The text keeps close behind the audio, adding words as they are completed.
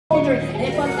Spirit.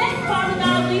 And for that, Father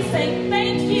God, we say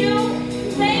thank you.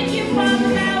 Thank you,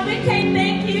 Father God. We can't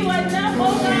thank you enough,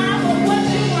 oh God, for what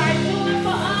you are doing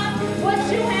for us, what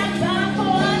you have done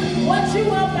for us, what you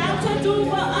are about to do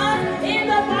for us. In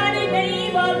the mighty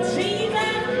name of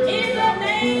Jesus, in the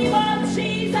name of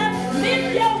Jesus,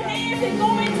 lift your hands and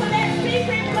go into that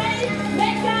secret place.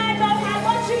 Let God know how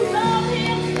much you love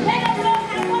him. Let him know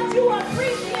how much you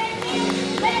appreciate him.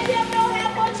 Let him know how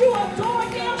much you adore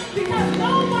him, because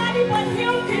nobody but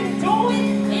him can do it.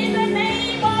 In the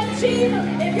name of Jesus,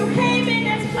 if you came in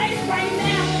this place right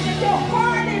now, if your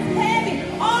heart is heavy,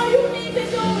 all you need to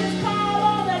do is call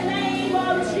on the name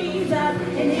of Jesus,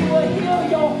 and he will heal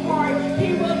your heart.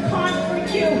 He will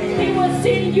comfort you. He will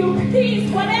send you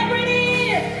peace, whatever it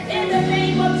is, in the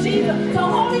name of Jesus. So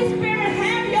Holy Spirit,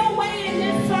 have your way in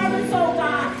this service, oh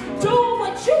God. Do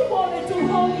what you want to do,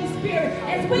 Holy Spirit.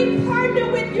 As we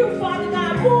partner with you, Father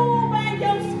God, move by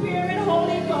your Spirit,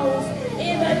 Holy Ghost,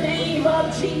 in the name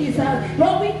of Jesus.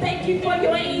 Lord, we thank you for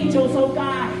your angels, oh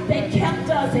God, that kept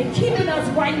us and keeping us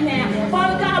right now.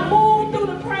 Father God, move through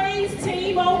the praise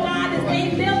team, oh God, as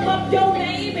they lift up your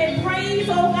name and praise,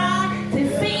 oh God,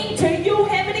 to sing to you,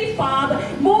 Heavenly Father.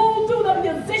 Move through the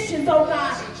musicians, oh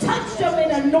God. Touch them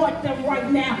and anoint them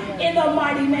right now in the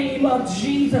mighty name of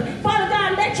Jesus. Father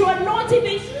God, let your anointing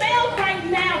be felt right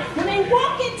now. When they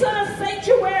walk into the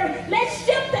sanctuary, let's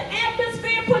shift the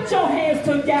atmosphere. Put your hands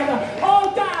together.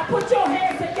 Oh God, put your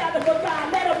hands together for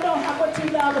God. Let them know how much you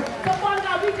love them. So Father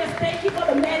God, we just thank you for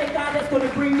the man of God that's going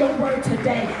to bring your word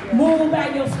today. Move by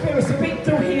your Spirit, speak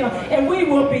through him, and we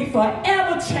will be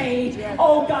forever changed.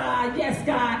 Oh God, yes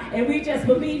God, and we just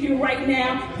believe you right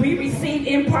now. We receive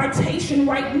impartation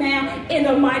right now in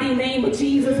the mighty name of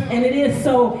Jesus, and it is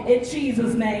so in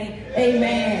Jesus' name.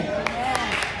 Amen.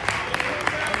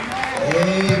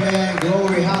 Amen.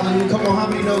 Glory. Hallelujah. Come on, how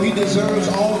many know he deserves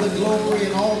all the glory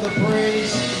and all the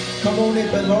praise? Come on,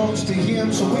 it belongs to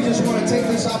him. So we just want to take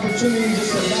this opportunity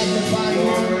just to magnify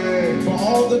him. For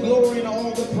all the glory and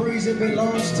all the praise, it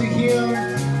belongs to him.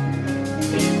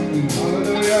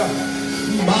 Hallelujah.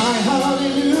 My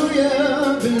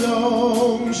hallelujah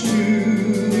belongs to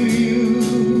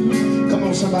you. Come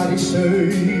on, somebody say,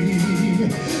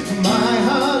 my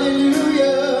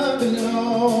hallelujah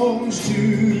belongs to you.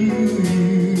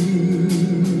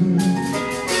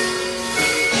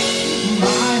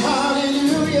 My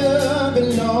hallelujah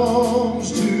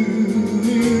belongs to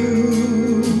you.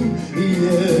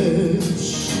 Yes.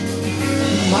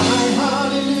 My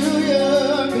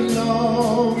hallelujah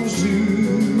belongs to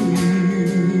you.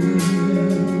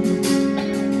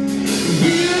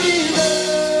 You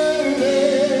deserve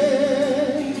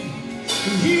it.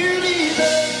 You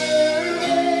deserve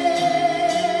it.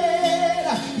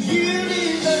 You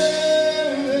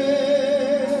deserve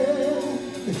it.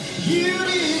 You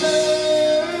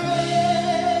deserve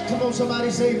it. Come on, somebody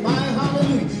say, my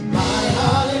hallelujah. My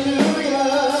hallelujah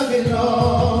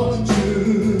belongs to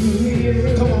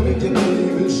you. Come on, if you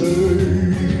believe it, say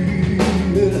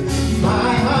it.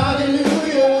 My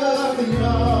hallelujah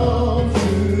belongs to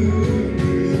you.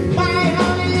 My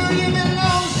hallelujah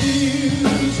belongs to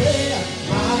you. Say,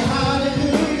 my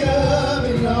hallelujah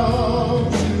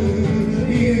belongs to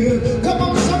you. Come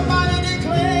on, somebody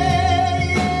declare,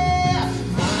 yeah.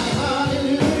 My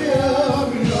hallelujah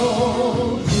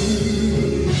belongs to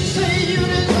you. Say you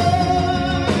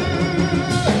deserve it.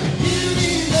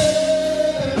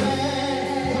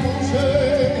 Come on,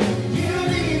 say, you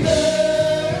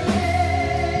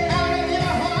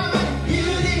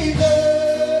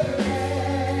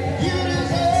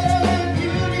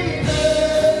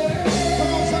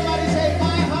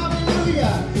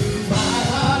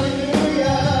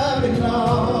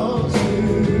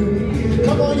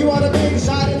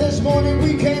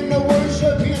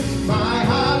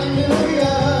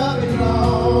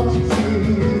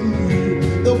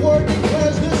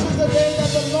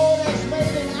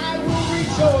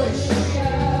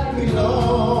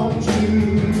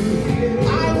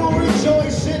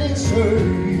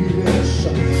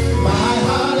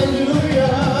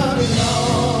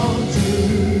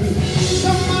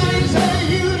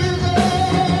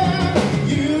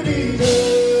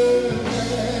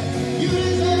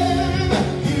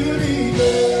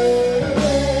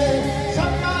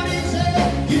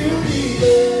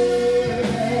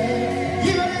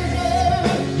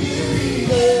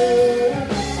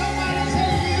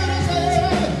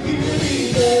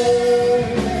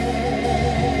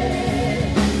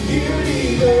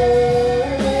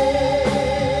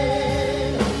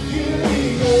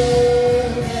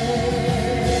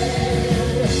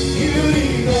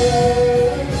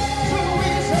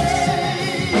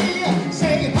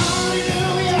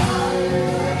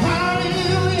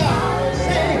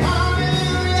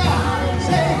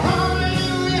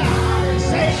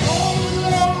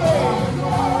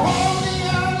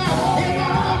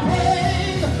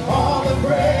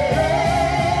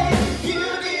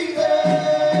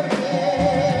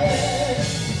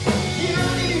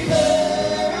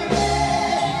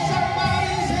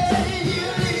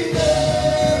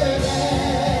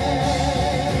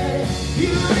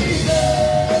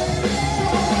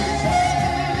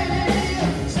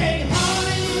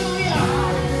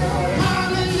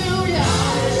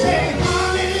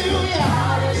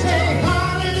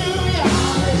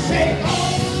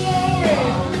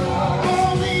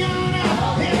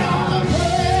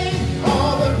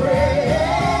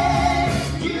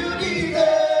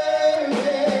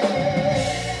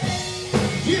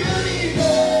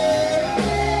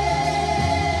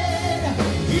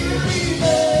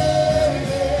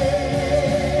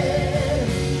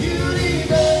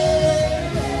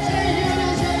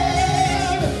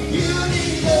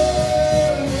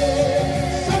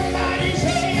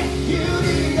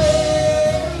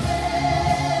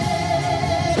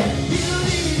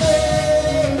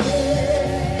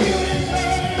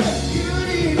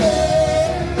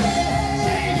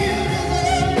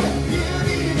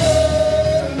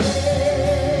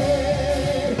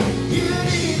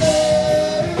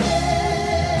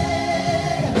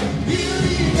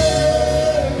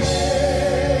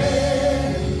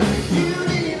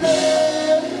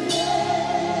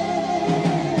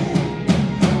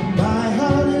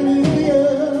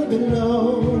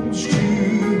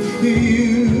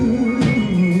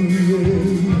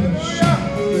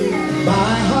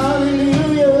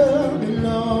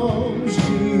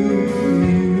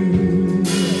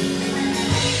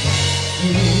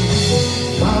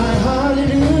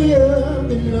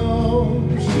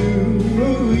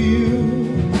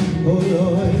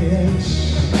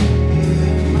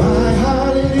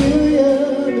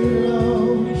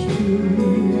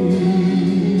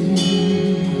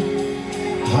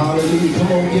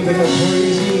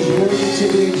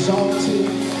exalted.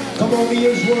 Come on, he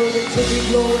is worthy to be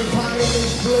glorified in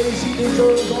this place. He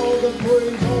deserves all the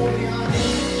praise, all the honor.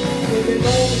 It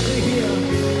belongs to him.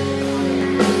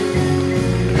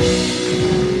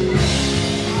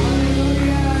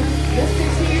 Let's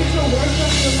continue to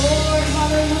worship the Lord.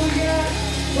 Hallelujah.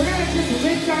 We're going to just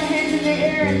lift our hands in the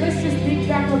air and let's just think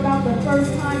back about the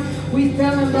first time we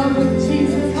fell in love with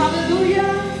Jesus.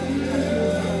 Hallelujah.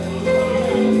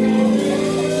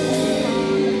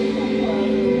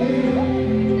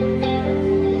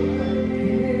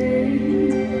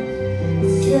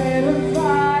 Set a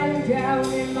fire down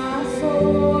in my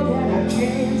soul that I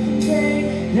can't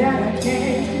contain, that I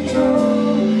can't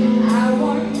control. I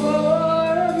want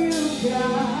more of you,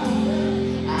 God.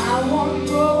 I want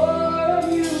more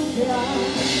of you, God.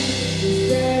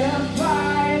 Set a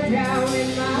fire down in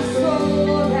my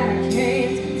soul that I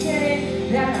can't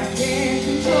contain, that I can't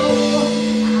control.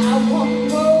 I want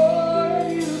more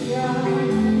of you, God.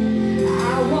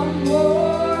 I want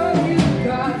more of you,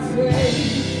 God.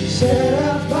 Set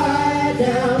a fire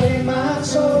down in my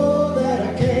soul that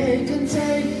I can't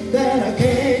contain, that I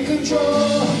can't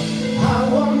control. I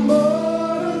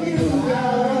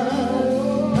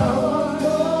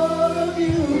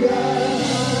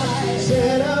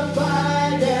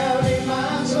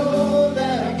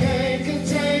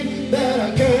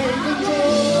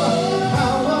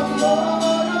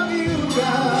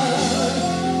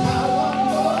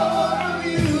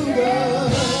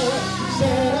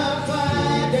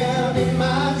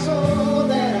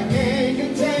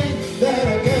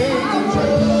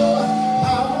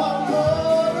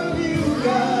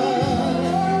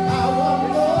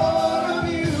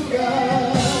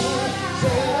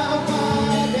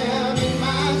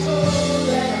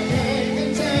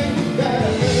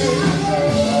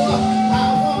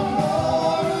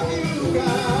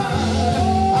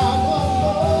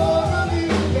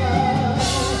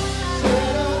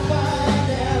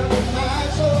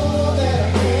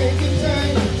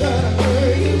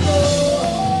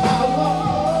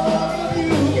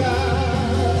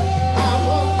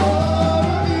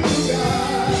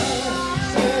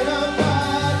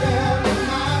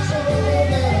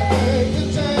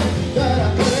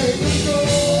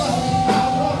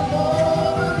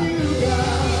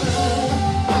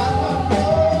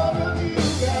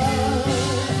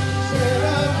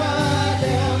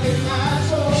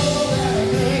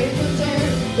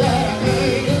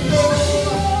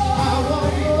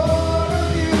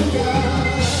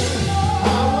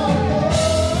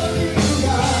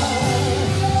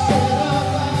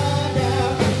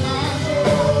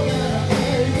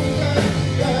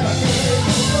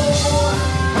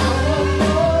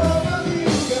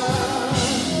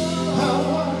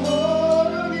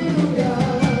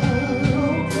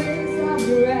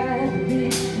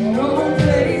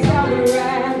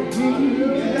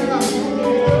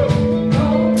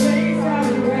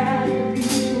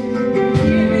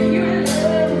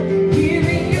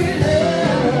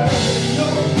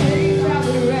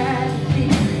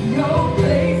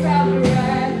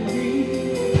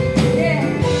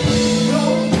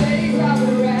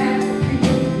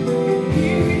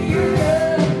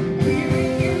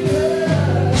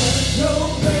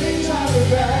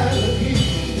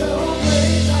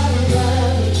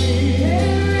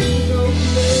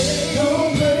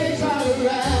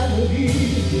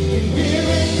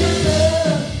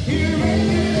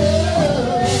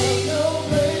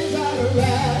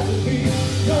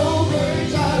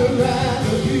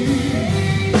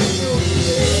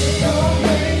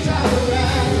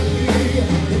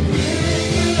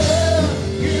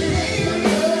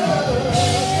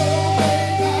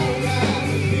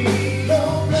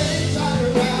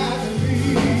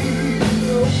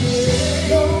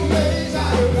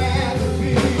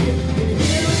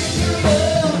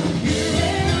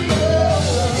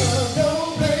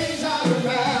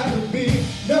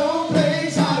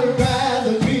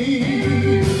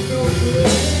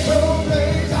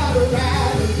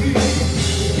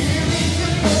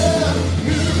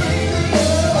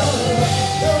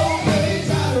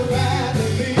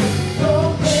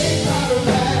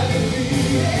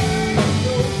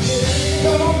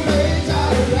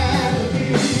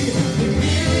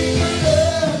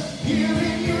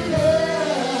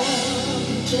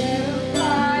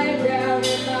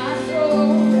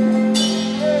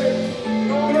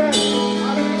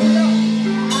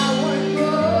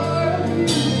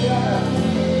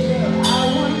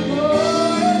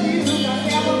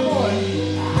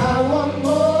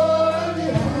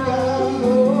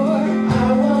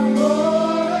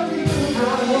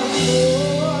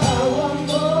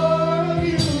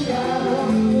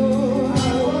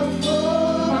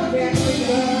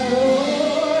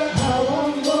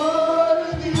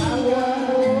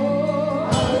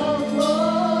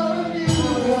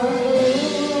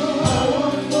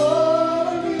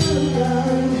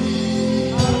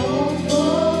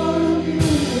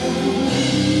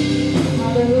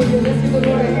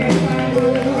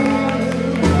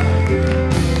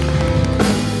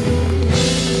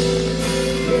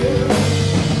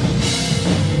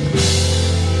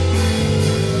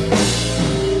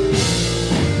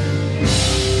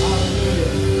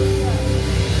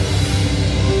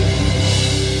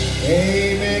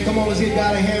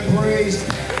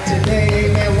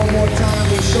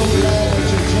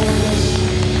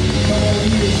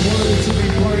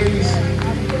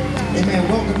amen,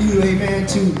 welcome you, amen,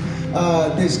 to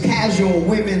this casual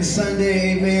women's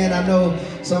Sunday, amen. I know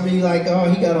some of you like, oh,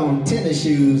 he got on tennis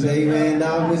shoes, amen.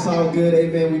 Now it's all good,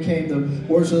 amen. We came to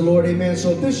worship the Lord, amen. So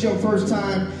if this is your first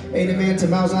time, amen, to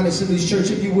Mount Zion Assemblies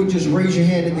Church, if you would just raise your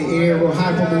hand in the air or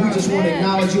high for me. We just want to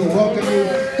acknowledge you and welcome you.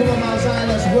 Come on, Mount Zion,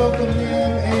 let's welcome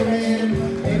them, amen.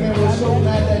 Amen. We're so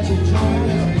glad that you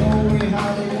joined us. Glory,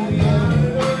 hallelujah.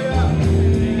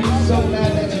 So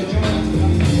glad that you joined us.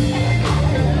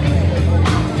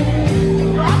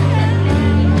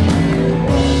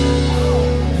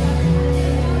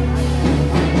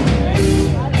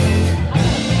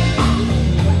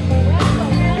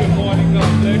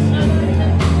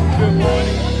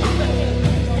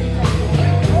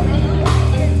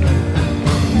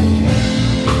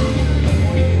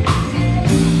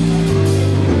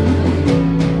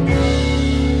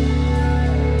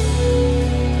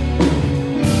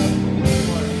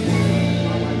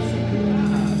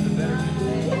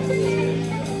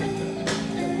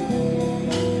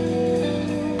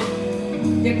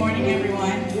 Good morning,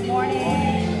 everyone. Good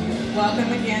morning.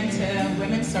 Welcome again to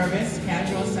Women's Service,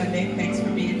 Casual Sunday. Thanks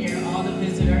for being here, all the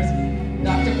visitors.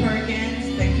 Dr.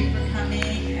 Perkins, thank you for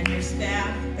coming, and your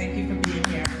staff, thank you for being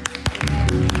here.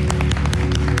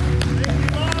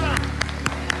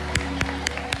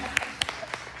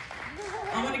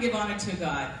 I want to give honor to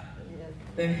God,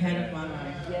 the head of my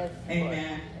life.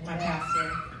 Amen. My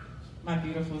pastor, my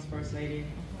beautiful First Lady.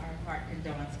 Our heart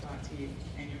condolence go out to you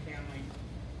and your family.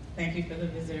 Thank you for the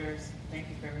visitors. Thank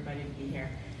you for everybody to be here.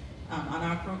 On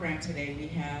our program today, we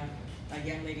have a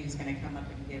young lady who's going to come up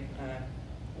and give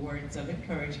words of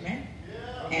encouragement.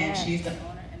 And she's the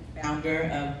owner and founder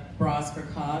of Bras for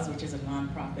Cause, which is a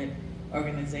nonprofit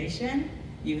organization.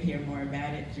 You'll hear more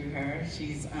about it through her.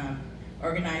 She's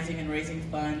organizing and raising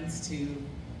funds to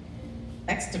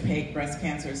extirpate breast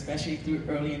cancer, especially through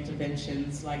early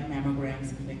interventions like mammograms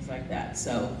and things like that.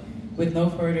 So with no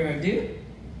further ado,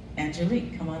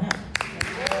 Angelique, come on up.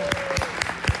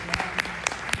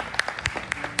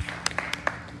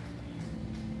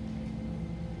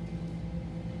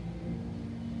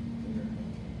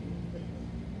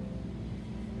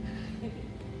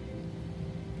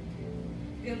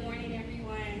 Good morning,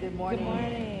 everyone. Good morning. Good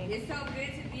morning. It's so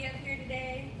good to be up here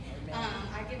today.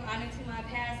 I give honor to my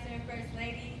pastor and First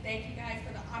Lady. Thank you guys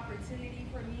for the opportunity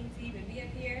for me to even be up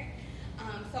here.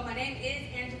 So my name is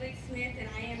Angelique Smith, and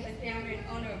I am the founder and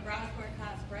owner of Bras for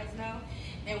Cause Fresno.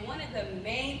 And one of the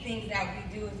main things that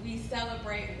we do is we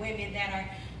celebrate women that are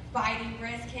fighting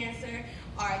breast cancer,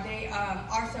 or they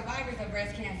are survivors of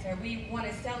breast cancer. We want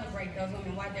to celebrate those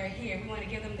women while they're here. We want to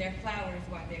give them their flowers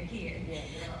while they're here.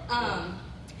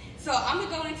 So I'm going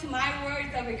to go into my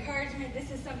words of encouragement. This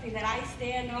is something that I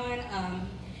stand on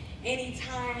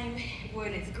anytime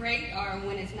when it's great or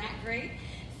when it's not great.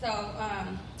 So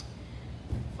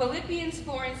Philippians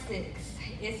 4:6,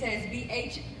 it says,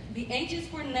 be anxious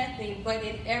for nothing, but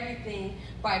in everything,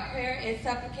 by prayer and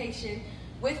supplication,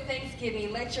 with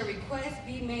thanksgiving, let your requests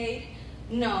be made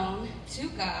known to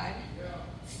God.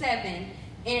 7,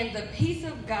 and the peace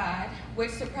of God,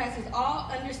 which surpasses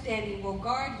all understanding, will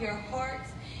guard your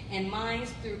hearts and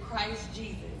minds through Christ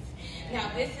Jesus. Now,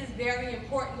 this is very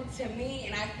important to me,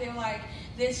 and I feel like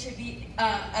this should be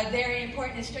a very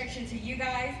important instruction to you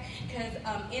guys, because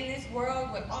in this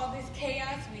world with all this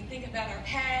chaos, we think about our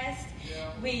past,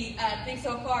 we think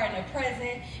so far in the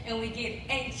present, and we get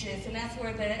anxious, and that's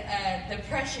where the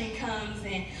depression comes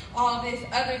and all this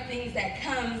other things that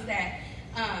comes that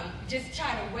just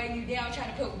try to weigh you down, try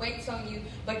to put weights on you.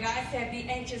 But God said, be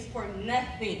anxious for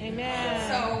nothing. Amen.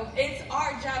 So it's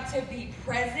our job to be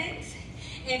present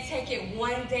and take it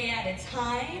one day at a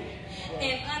time,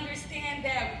 and understand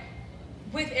that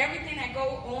with everything that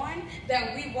go on,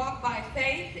 that we walk by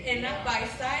faith and not by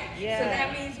sight. Yeah. So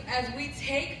that means as we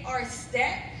take our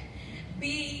step,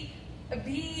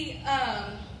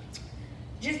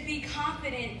 just be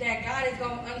confident that God is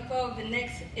going to unfold the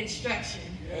next instruction.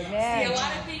 Amen. See, a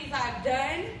lot of things I've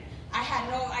done, I had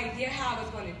no idea how I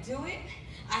was going to do it.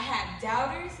 I had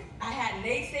doubters, I had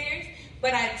naysayers,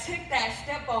 but I took that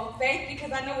step of faith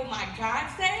because I know what my God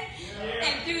said.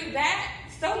 And through that,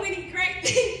 so many great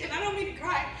things, and I don't mean to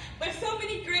cry, but so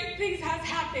many great things has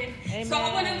happened. Amen. So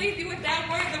I want to leave you with that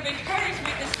word of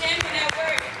encouragement to stand on that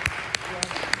word.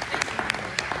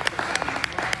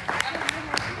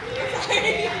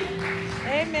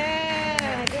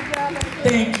 Amen. Good job.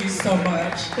 Thank you so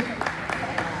much.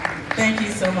 Thank you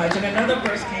so much. And another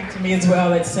verse came to me as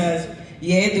well. It says,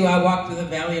 yea, do I walk through the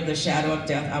valley of the shadow of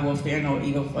death, I will fear no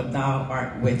evil, for thou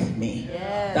art with me.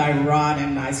 Yes. Thy rod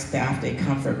and thy staff, they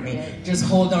comfort me. Just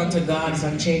hold on to God's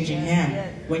unchanging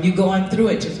hand. When you go on through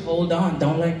it, just hold on.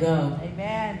 Don't let go.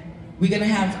 Amen. We're going to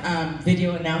have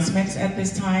video announcements at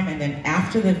this time, and then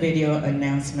after the video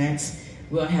announcements,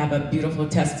 we'll have a beautiful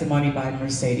testimony by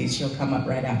Mercedes. She'll come up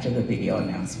right after the video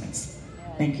announcements.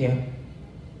 Thank you.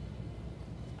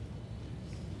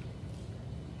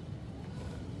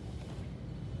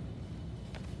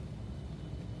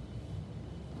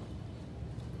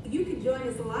 You can join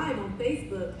us live on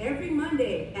Facebook every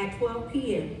Monday at 12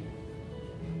 p.m.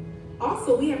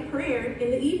 Also, we have prayer in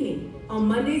the evening on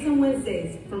Mondays and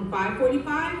Wednesdays from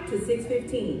 5:45 to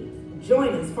 6:15. Join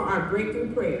us for our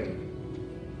breakthrough prayer.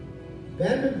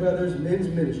 Bandit Brothers Men's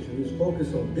Ministry is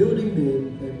focused on building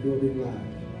men and building lives.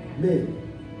 Men,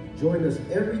 join us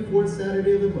every fourth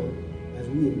Saturday of the month as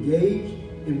we engage,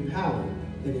 empower,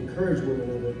 and encourage one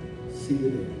another. See you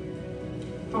there.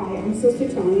 Hi, I'm Sister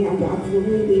Tony. I'm the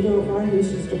auxiliary leader of our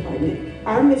missions department.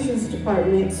 Our missions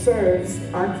department serves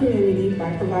our community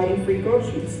by providing free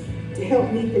groceries to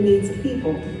help meet the needs of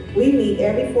people. We meet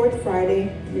every fourth Friday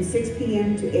from 6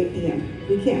 p.m. to 8 p.m.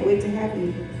 We can't wait to have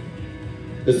you.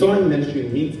 The Sewing Ministry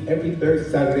meets every third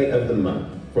Saturday of the month.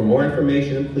 For more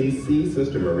information, please see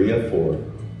Sister Maria Ford.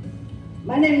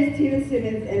 My name is Tina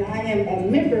Simmons, and I am a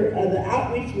member of the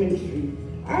Outreach Ministry.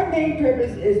 Our main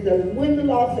purpose is to win the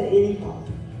lost at any cost.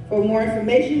 For more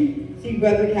information, see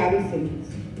Brother Calvin Simmons.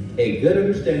 A good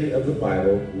understanding of the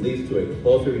Bible leads to a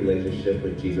closer relationship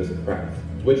with Jesus Christ,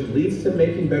 which leads to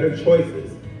making better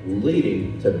choices,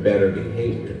 leading to better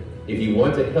behavior. If you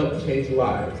want to help change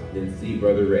lives, then see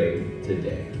Brother Ray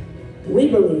today. We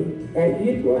believe that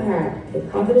youth will have a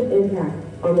positive impact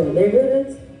on their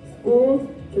neighborhoods, schools,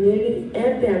 communities,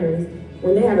 and families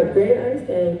when they have a greater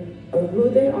understanding of who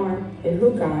they are and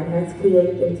who God has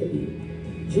created them to be.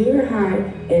 Junior high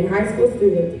and high school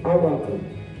students are welcome.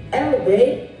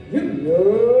 Elevate your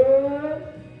love.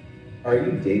 Are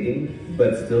you dating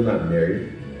but still not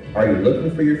married? Are you looking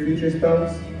for your future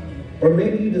spouse? Or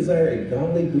maybe you desire a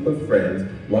godly group of friends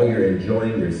while you're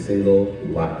enjoying your single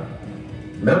life.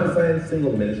 Mount Zion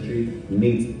Single Ministry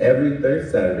meets every third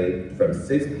Saturday from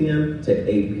 6 p.m. to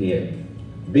 8 p.m.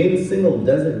 Being single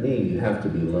doesn't mean you have to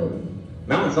be lonely.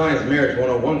 Mount Zion's Marriage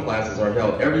 101 classes are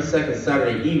held every second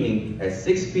Saturday evening at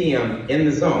 6 p.m. in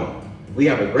the zone. We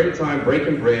have a great time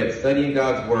breaking bread, studying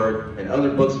God's Word, and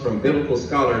other books from biblical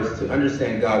scholars to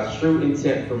understand God's true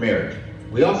intent for marriage.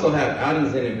 We also have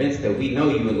outings and events that we know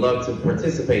you would love to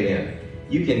participate in.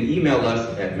 You can email us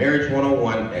at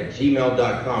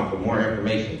marriage101@gmail.com for more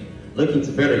information. Looking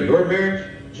to better your marriage?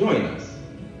 Join us.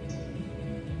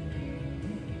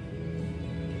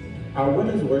 Our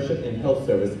Women's Worship and Health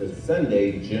Service is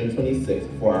Sunday, June 26th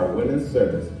for our Women's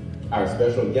Service. Our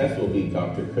special guest will be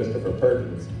Dr. Christopher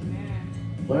Perkins.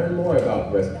 Learn more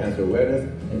about breast cancer awareness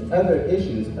and other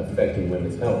issues affecting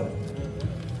women's health.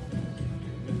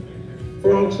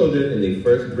 For all children in the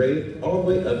first grade all the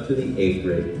way up to the 8th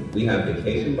grade, we have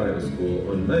Vacation Bible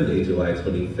School on Monday, July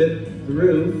 25th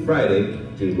through Friday,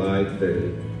 July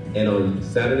 30th. And on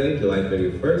Saturday, July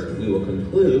 31st, we will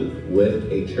conclude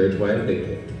with a church-wide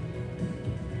picnic.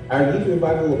 Our youth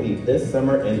revival will be this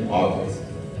summer in August.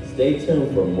 Stay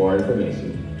tuned for more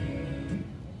information.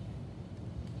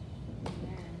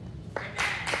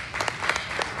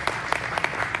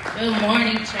 Good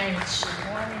morning, church. Good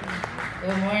morning.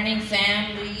 Good morning,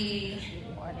 family.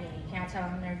 Good morning. Can't tell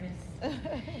I'm nervous. I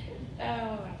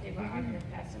think we're honored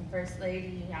Pastor and First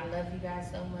Lady. I love you guys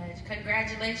so much.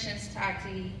 Congratulations,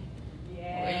 Tati.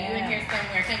 Yeah. Well, you in here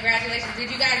somewhere. Congratulations.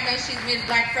 Did you guys know she's Miss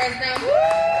Black Fresno? Woo!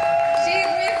 She's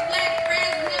Miss Black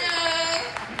Fresno.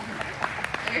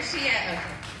 Where's she at? Okay.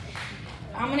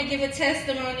 I'm going to give a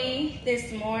testimony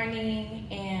this morning,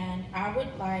 and I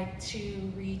would like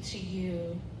to read to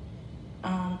you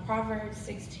Proverbs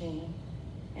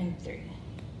 16:3.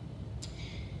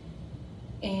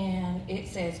 And it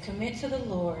says, commit to the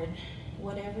Lord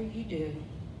whatever you do,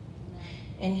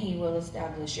 and he will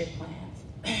establish your plans.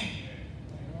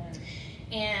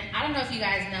 And I don't know if you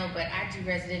guys know, but I do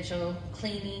residential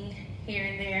cleaning here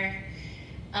and there,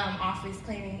 office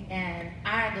cleaning, and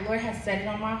the Lord has set it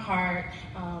on my heart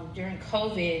during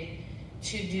COVID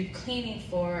to do cleaning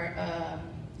for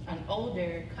an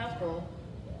older couple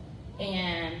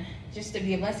and just to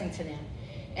be a blessing to them.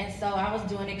 And so I was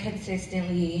doing it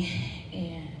consistently,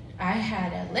 and I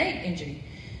had a leg injury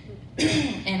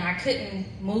and I couldn't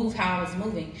move how I was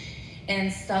moving.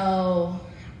 And so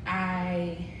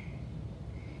I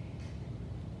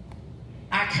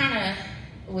kind of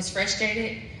was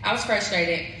frustrated. I was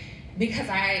frustrated because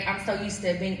I'm so used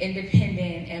to being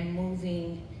independent and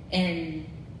moving and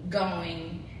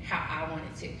going how I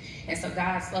wanted to. And so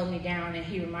God slowed me down, and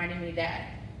he reminded me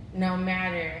that no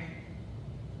matter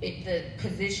the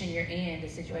position you're in, the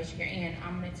situation you're in,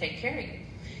 I'm going to take care of you.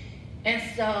 And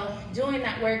so doing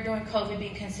that work during COVID,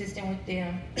 being consistent with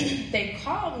them, they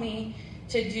called me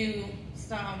to do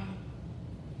some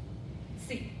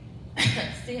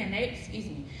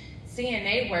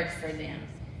CNA work for them.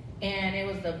 And it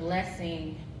was a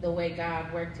blessing the way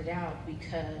God worked it out,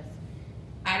 because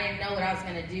I didn't know what I was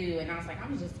gonna do, and I was like,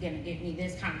 I'm just gonna get me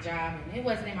this kind of job, and it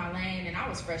wasn't in my lane, and I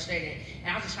was frustrated,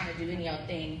 and I was just trying to do any old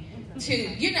thing to,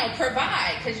 you know,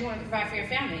 provide, because you want to provide for your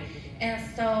family. And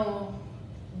so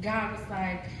God was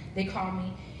like, they called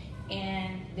me,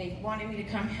 and they wanted me to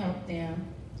come help them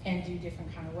and do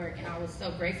different kind of work, and I was so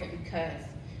grateful because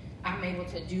I'm able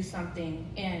to do something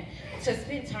and to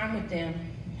spend time with them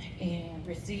and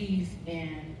receive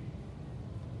and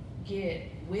get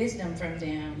wisdom from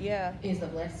them is a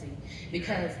blessing,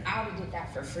 because I would get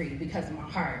that for free because of my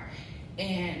heart.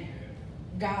 And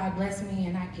God blessed me,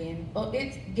 and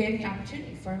it gave me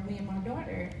opportunity for me and my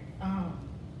daughter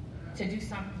to do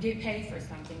something, get paid for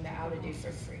something that I would do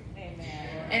for free.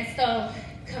 Amen. And so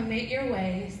commit your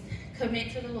ways,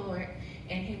 commit to the Lord,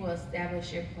 and He will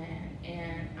establish your plan.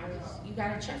 And you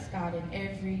gotta trust God in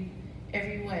every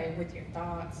way, with your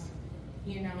thoughts,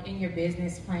 you know, in your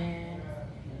business plan,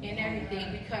 in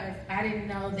everything, because I didn't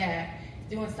know that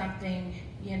doing something,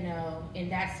 you know, in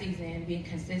that season, being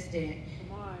consistent,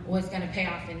 was going to pay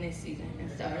off in this season.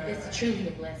 And so it's truly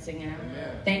a blessing, and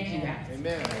thank you guys.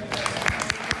 Amen.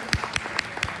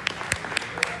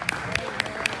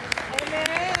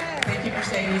 Thank you,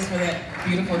 Mercedes, for that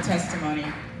beautiful testimony.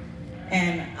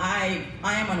 And I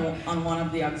am on one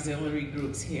of the auxiliary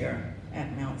groups here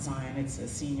at Mount Zion. It's a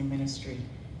senior ministry,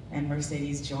 and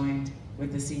Mercedes joined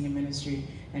with the senior ministry,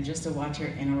 and just to watch her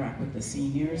interact with the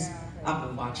seniors,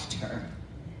 I've watched her,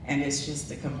 and it's just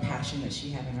the compassion that she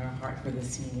had in her heart for the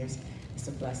seniors. It's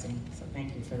a blessing, so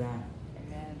thank you for that.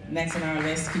 Amen. Next on our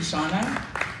list, Kishana.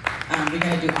 We're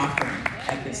going to do offering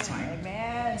at this time.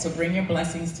 Amen. So bring your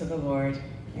blessings to the Lord,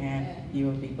 and you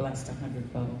will be blessed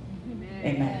 100-fold.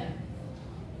 Amen.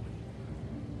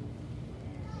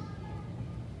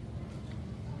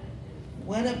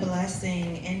 What a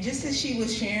blessing. And just as she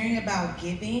was sharing about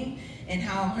giving and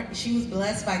how she was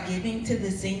blessed by giving to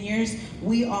the seniors,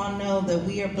 we all know that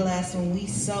we are blessed when we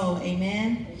sow.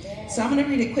 Amen? So I'm going to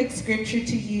read a quick scripture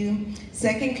to you.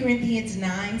 2 Corinthians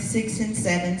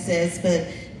 9:6-7 says, "But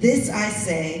this I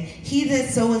say, he that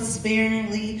soweth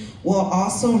sparingly will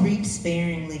also reap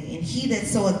sparingly, and he that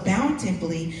soweth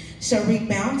bountifully shall reap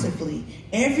bountifully.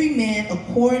 Every man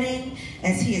according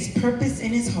as he has purposed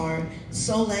in his heart,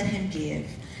 so let him give,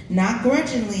 not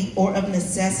grudgingly or of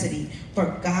necessity,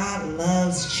 for God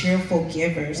loves cheerful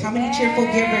givers." How many cheerful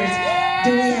givers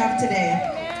do we have today?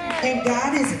 And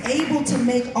God is able to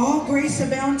make all grace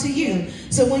abound to you.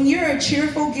 So when you're a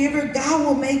cheerful giver, God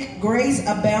will make grace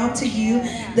abound to you,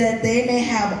 that they may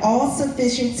have all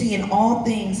sufficiency in all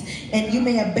things, and you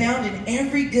may abound in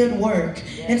every good work.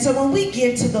 And so when we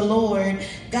give to the Lord,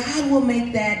 God will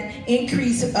make that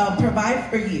increase provide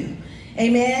for you.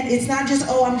 Amen. It's not just,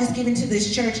 oh, I'm just giving to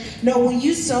this church. No, when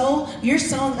you sow, you're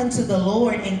sowing unto the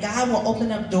Lord, and God will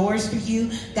open up doors for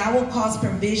you. God will cause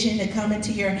provision to come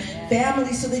into your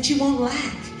family so that you won't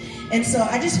lack. And so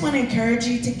I just want to encourage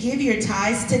you to give your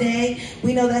tithes today.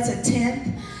 We know that's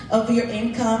 1/10 of your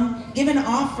income. Give an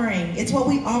offering. It's what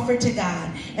we offer to God.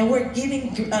 And we're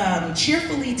giving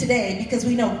cheerfully today because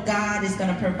we know God is going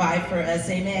to provide for us.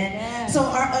 Amen. So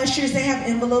our ushers, they have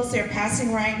envelopes they're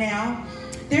passing right now.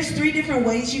 There's 3 different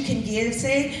ways you can give.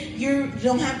 Say you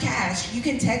don't have cash, you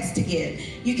can text to give.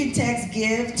 You can text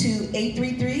give to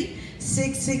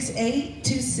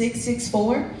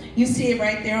 833-668-2664. You see it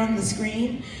right there on the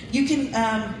screen. You can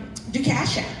do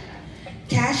Cash App.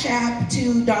 Cash App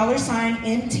to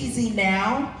 $MTZ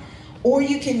now, or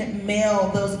you can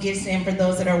mail those gifts in for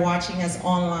those that are watching us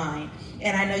online.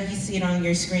 And I know you see it on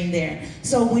your screen there.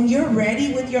 So when you're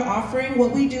ready with your offering,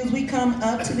 what we do is we come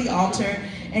up to the altar,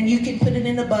 and you can put it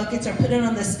in the buckets or put it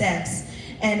on the steps.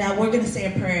 And we're going to say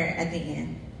a prayer at the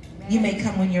end. Amen. You may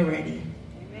come when you're ready.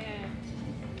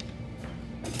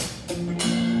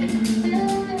 Amen.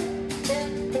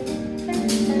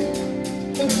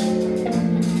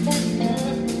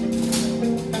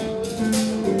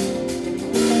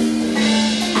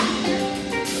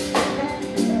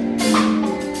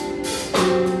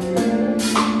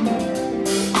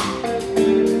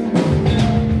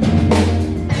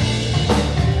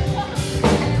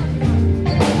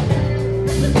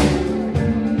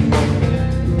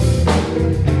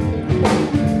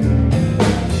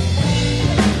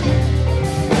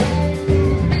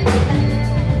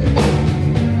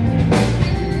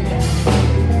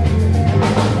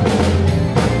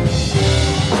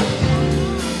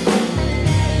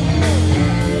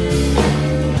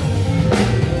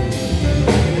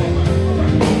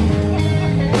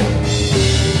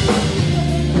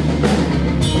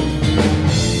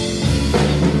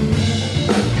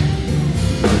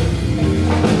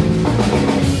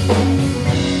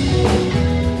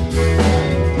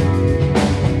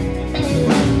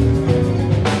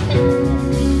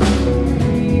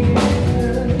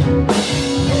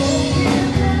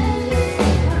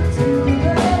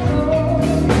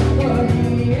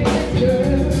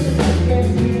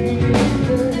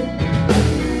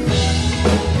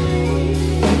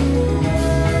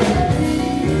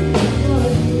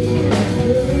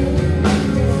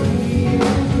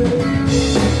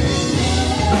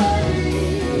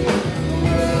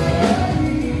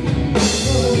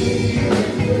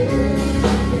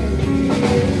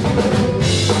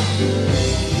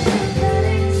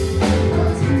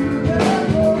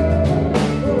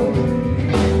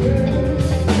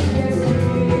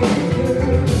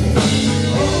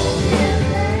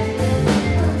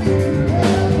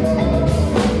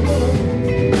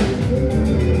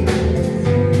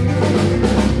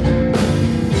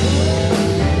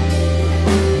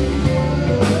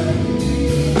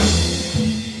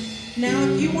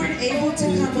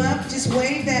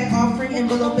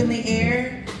 envelope in the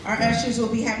air. Our ushers will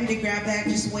be happy to grab that.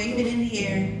 Just wave it in the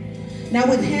air. Now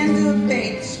with hands of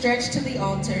faith stretched to the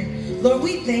altar, Lord,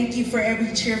 we thank you for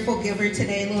every cheerful giver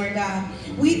today, Lord God.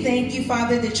 We thank you,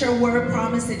 Father, that your word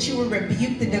promised that you will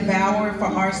rebuke the devourer for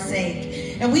our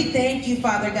sake. And we thank you,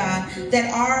 Father God,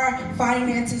 that our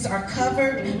finances are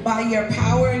covered by your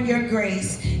power and your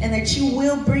grace, and that you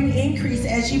will bring increase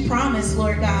as you promised,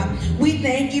 Lord God. We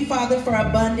thank you, Father, for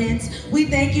abundance. We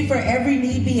thank you for every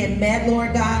need being met,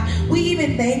 Lord God. We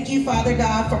even thank you, Father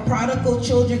God, for prodigal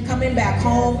children coming back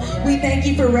home. We thank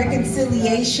you for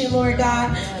reconciliation, Lord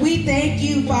God. We thank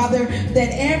you, Father, that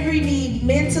every need,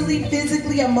 mentally,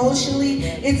 physically, emotionally,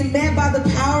 is met by the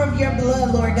power of your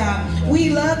blood, Lord God. We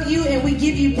love you and we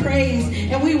give you praise,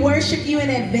 and we worship you in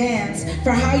advance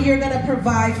for how you're going to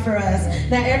provide for us.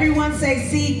 Now everyone say,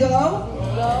 see, go,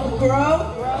 grow,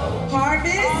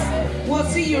 harvest. We'll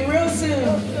see you real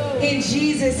soon. In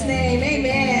Jesus' name,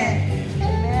 amen.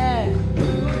 Amen.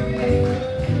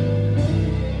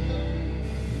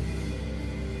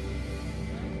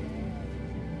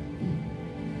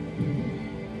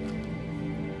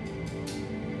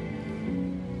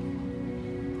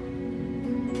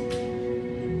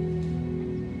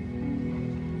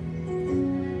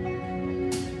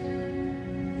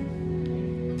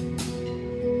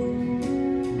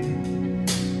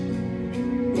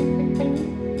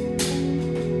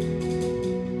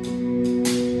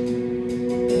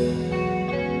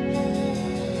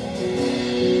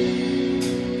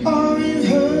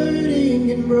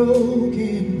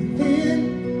 Broken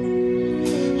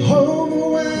within,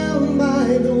 overwhelmed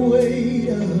by the weight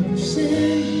of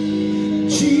sin,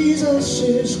 Jesus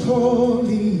is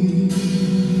calling.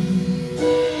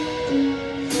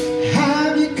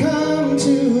 Have you come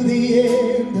to the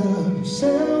end of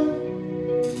yourself?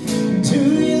 Do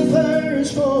you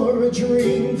thirst for a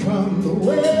drink from the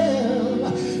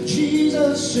well?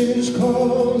 Jesus is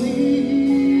calling.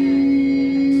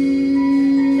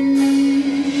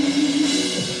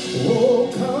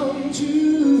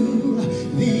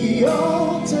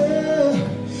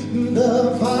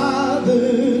 The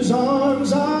Father's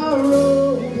arms are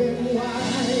open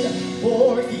wide.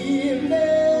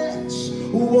 Forgiveness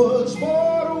was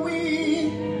bought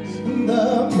with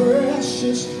the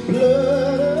precious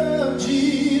blood of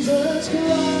Jesus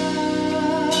Christ.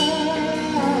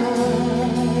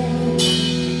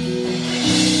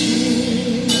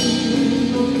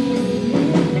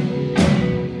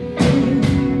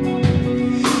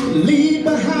 Leave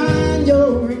behind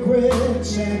your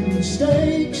regrets and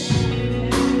mistakes.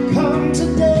 Come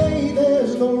today,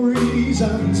 there's no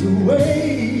reason to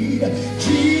wait.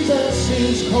 Jesus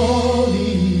is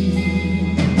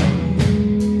calling.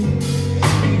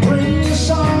 Bring your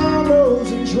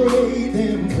sorrows and trade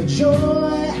them for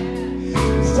joy.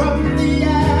 From the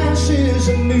ashes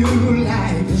a new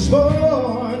life is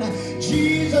born.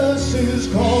 Jesus is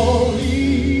calling.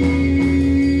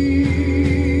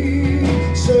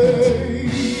 Say,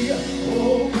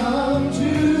 oh, come to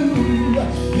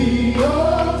the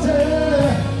altar.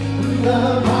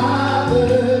 The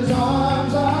Father's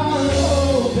arms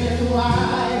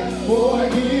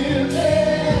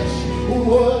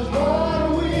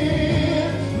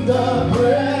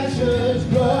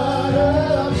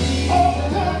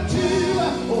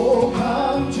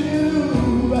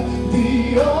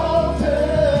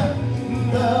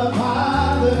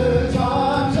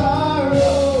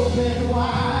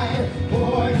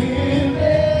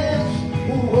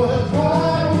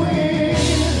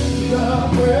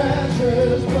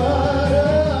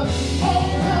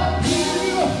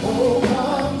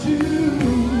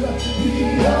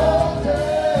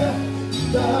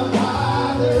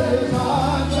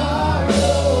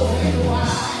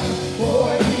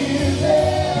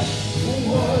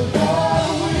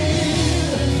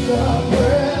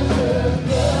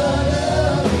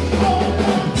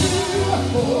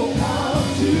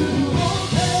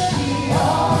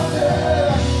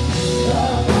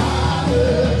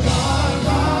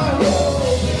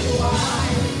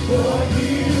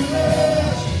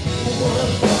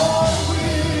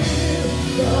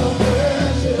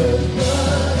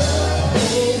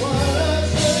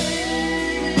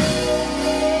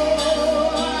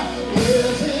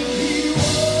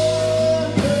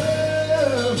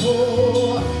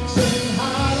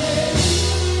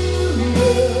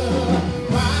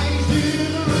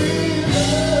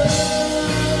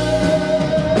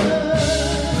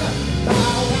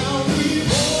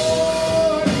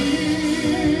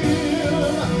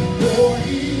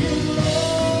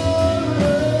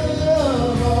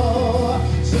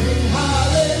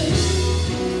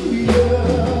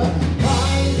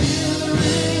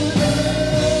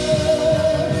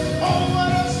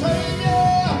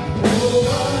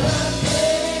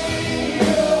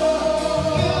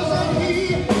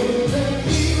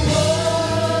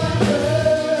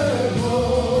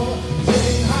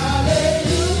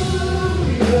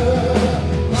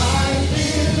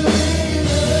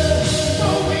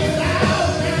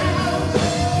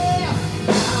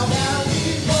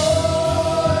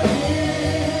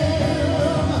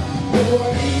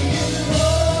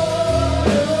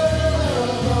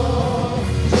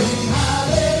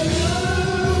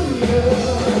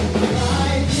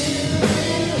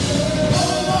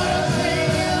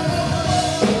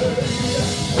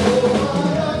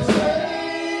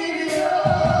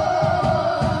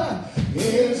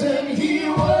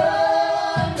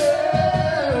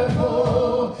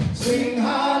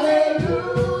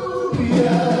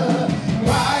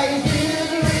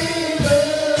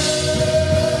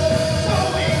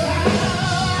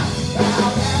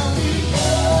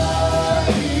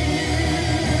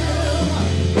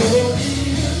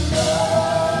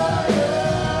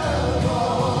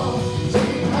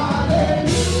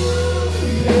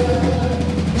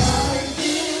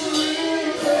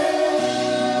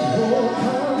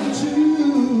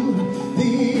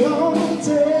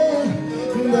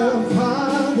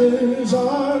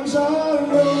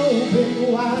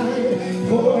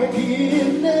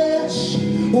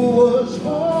was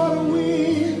bought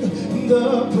with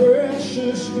the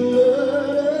precious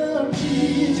blood of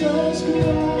Jesus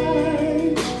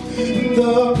Christ.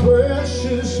 The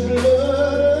precious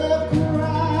blood of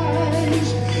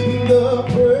Christ. The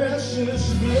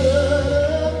precious blood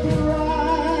of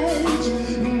Christ.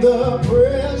 The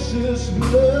precious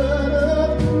blood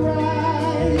of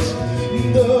Christ.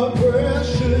 The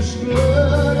precious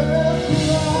blood of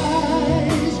Christ.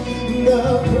 The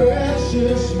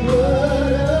precious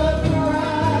blood of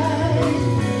Christ.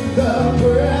 The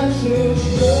precious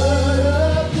blood of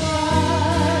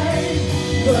Christ.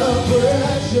 The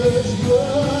precious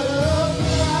blood of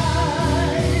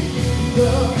Christ. The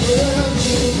precious blood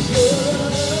of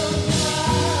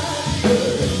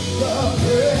Christ. The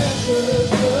precious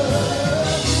blood of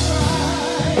Christ.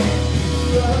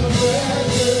 The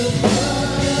precious blood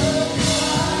of Christ.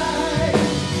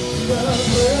 The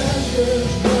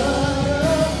precious blood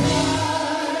of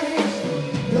Christ.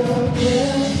 The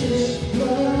precious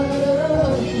blood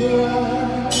of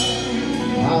Christ.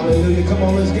 Hallelujah. Come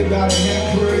on, let's give God a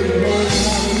hand. Praise the Lord.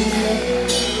 Hallelujah.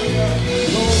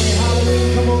 Glory,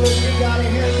 hallelujah. Come on, let's give God a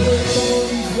hand. Praise. Come on,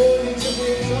 these worthy to be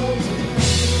exalted.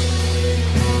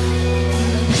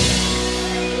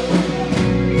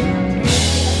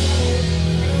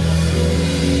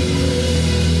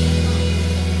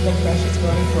 The precious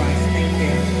blood of Christ. Thank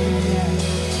you.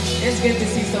 It's good to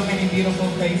see so many beautiful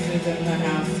faces in the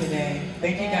house today.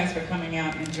 Thank you guys for coming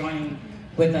out and joining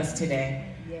with us today.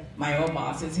 My old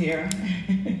boss is here.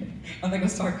 I'm not going to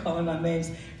start calling on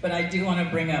names, but I do want to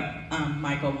bring up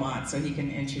Michael Mott so he can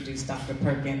introduce Dr.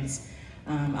 Perkins.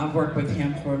 I've worked with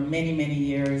him for many, many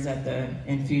years at the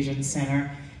Infusion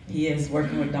Center. He is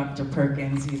working with Dr.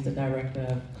 Perkins. He's the director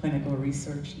of clinical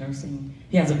research nursing.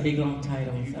 He has a big, long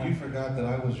title. So. You forgot that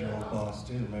I was your old boss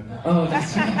too, remember? Oh,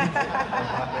 that's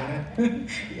right.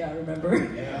 Yeah, I remember.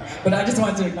 Yeah. But I just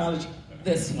wanted to acknowledge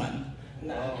this one.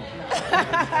 No. Oh.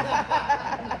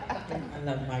 I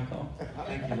love Michael.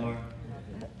 Thank you, Laura.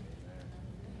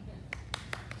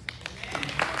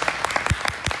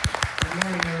 Good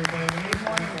morning, everybody. My name is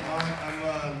Michael Mott.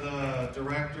 I'm the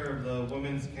director of the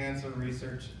Women's Cancer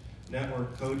Research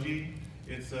Network, COGI.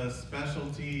 It's a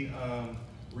specialty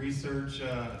research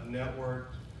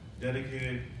network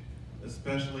dedicated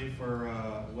especially for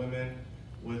women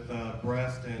with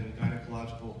breast and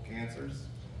gynecological cancers.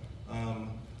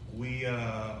 We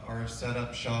are set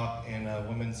up shop in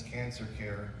women's cancer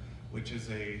care, which is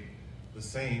the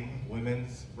same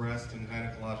women's breast and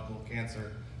gynecological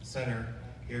cancer center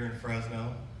here in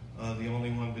Fresno, the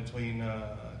only one between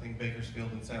I think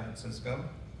Bakersfield and San Francisco.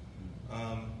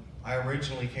 I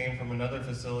originally came from another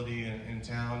facility in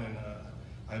town, and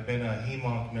I've been a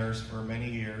hemonc nurse for many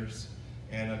years,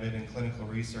 and I've been in clinical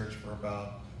research for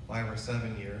about 5 or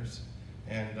 7 years.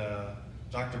 And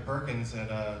Dr. Perkins had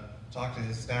talked to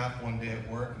his staff one day at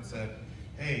work and said,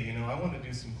 hey, you know, I want to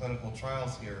do some clinical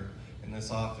trials here in this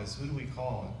office. Who do we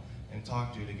call and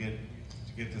talk to get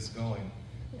this going?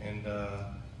 And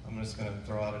I'm just going to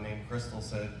throw out a name. Crystal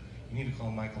said, you need to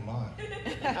call Michael Mott.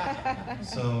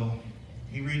 So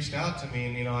he reached out to me,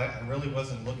 and you know, I really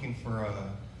wasn't looking for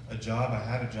a job. I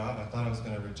had a job. I thought I was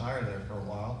going to retire there for a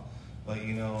while. But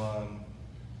you know,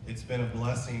 it's been a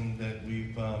blessing that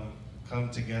we've come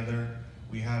together.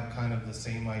 We have kind of the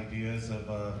same ideas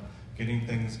of getting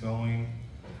things going.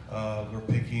 We're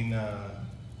picking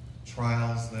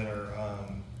trials that are,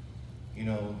 you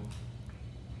know,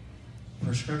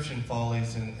 prescription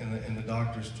follies in the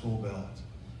doctor's tool belt.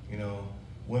 You know,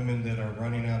 women that are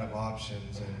running out of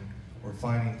options, and we're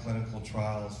finding clinical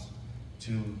trials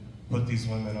to put these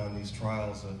women on these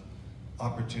trials of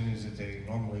opportunities that they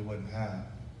normally wouldn't have.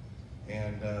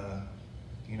 And,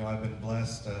 you know, I've been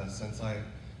blessed since I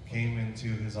came into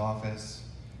his office,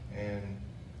 and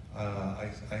I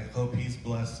hope he's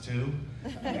blessed too.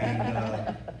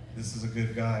 And this is a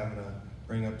good guy. I'm gonna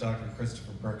bring up Dr.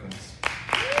 Christopher Perkins.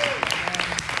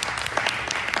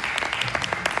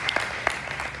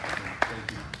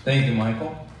 Thank you,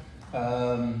 Michael.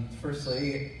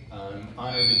 Firstly, I'm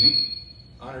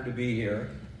honored to be here.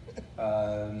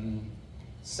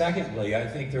 Secondly, I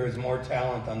think there is more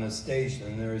talent on this stage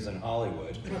than there is in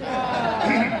Hollywood.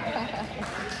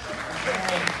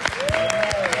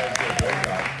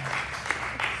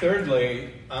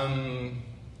 Thirdly, I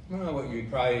don't know what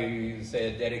you'd probably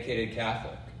say, a dedicated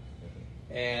Catholic.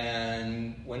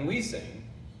 And when we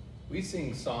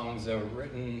sing songs that were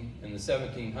written in the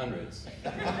 1700s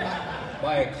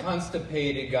by a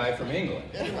constipated guy from England.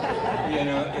 You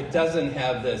know, it doesn't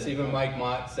have this. Even Mike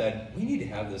Mott said, we need to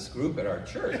have this group at our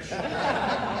church.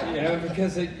 You know,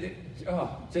 because it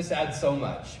just adds so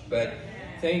much. But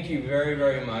Thank you very,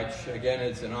 very much. Again,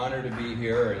 it's an honor to be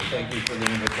here, and thank you for the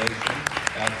invitation.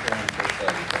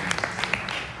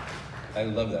 I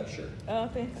love that shirt. Oh,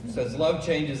 thanks. It says, love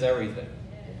changes everything.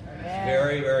 Amen.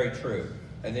 Very, very true.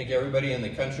 I think everybody in the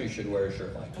country should wear a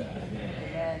shirt like that.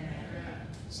 Amen.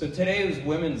 So today is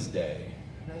Women's Day.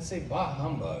 And I say, bah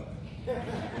humbug.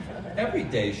 Every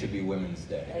day should be Women's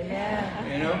Day.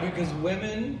 Amen. You know, because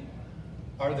women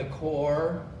are the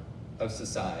core of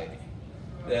society.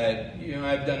 That, you know,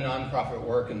 I've done nonprofit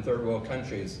work in third world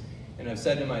countries, and I've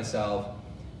said to myself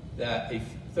that a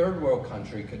third world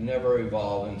country could never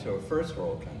evolve into a first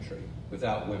world country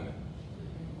without women.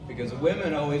 Because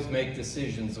women always make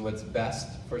decisions of what's best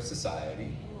for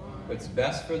society, what's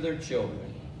best for their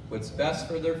children, what's best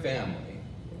for their family,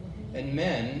 and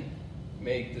men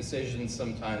make decisions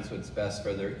sometimes what's best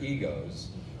for their egos,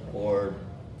 or,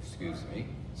 excuse me,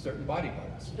 certain body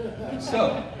parts.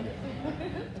 So,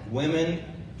 women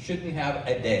shouldn't have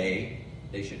a day,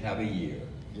 they should have a year.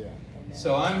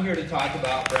 So I'm here to talk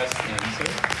about breast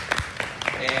cancer,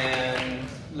 and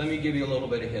let me give you a little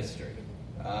bit of history.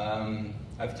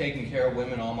 I've taken care of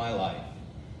women all my life.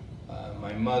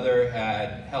 My mother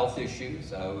had health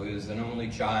issues. I was an only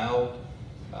child.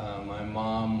 My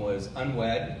mom was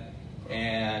unwed,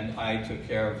 and I took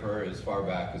care of her as far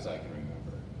back as I can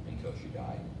remember until she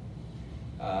died.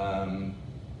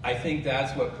 I think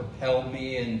that's what propelled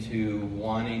me into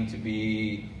wanting to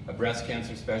be a breast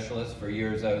cancer specialist. For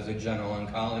years I was a general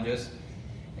oncologist,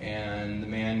 and the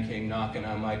man came knocking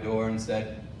on my door and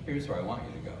said, here's where I want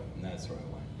you to go, and that's where I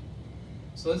went.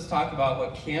 So let's talk about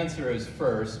what cancer is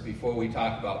first before we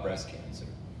talk about breast cancer.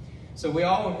 So we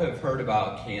all have heard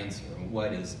about cancer, and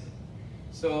what is it?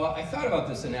 So I thought about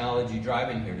this analogy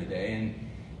driving here today, and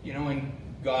you know, when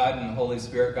God and the Holy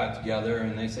Spirit got together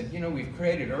and they said, you know, we've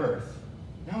created Earth,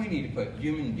 now we need to put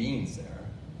human beings there.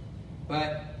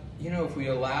 But, you know, if we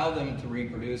allow them to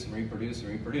reproduce and reproduce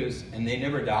and reproduce, and they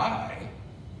never die,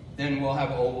 then we'll have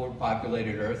an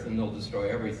overpopulated Earth and they'll destroy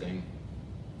everything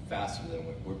faster than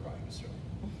we're probably destroying.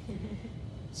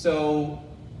 So,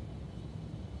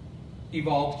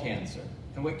 evolved cancer.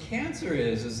 And what cancer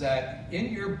is that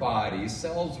in your body,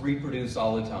 cells reproduce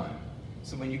all the time.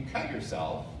 So when you cut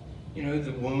yourself, you know,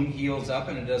 the wound heals up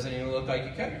and it doesn't even look like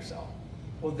you cut yourself.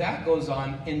 Well, that goes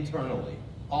on internally.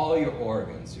 All your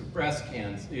organs, your breast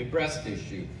cancer, your breast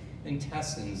tissue,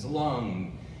 intestines,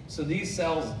 lung. So these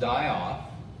cells die off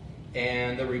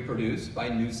and they're reproduced by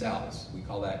new cells. We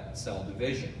call that cell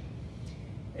division.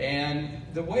 And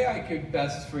the way I could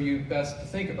best to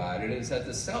think about it is that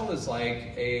the cell is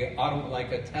like a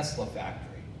Tesla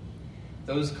factory.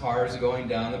 Those cars are going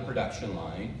down the production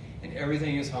line, and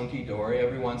everything is hunky-dory.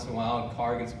 Every once in a while, a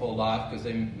car gets pulled off because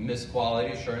they miss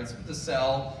quality assurance, but the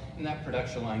cell and that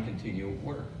production line continue to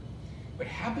work. What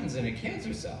happens in a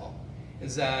cancer cell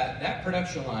is that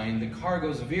production line, the car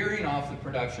goes veering off the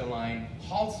production line,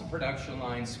 halts the production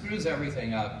line, screws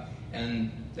everything up,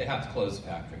 and they have to close the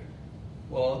factory.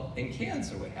 Well, in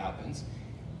cancer, what happens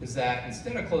is that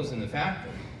instead of closing the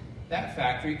factory, that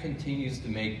factory continues to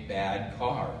make bad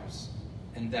cars.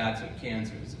 And that's what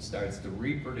cancer is. It starts to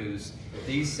reproduce.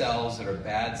 These cells that are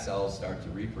bad cells start to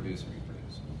reproduce and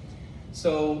reproduce.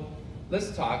 So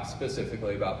let's talk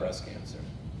specifically about breast cancer.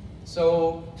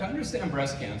 So to understand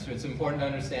breast cancer, it's important to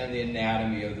understand the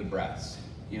anatomy of the breast.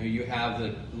 You know, you have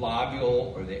the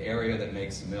lobule, or the area that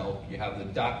makes the milk. You have the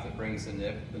duct that brings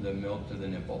the milk to the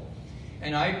nipple.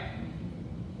 And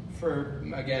for,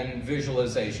 again,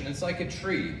 visualization, it's like a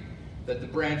tree, that the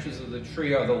branches of the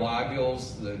tree are the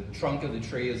lobules, the trunk of the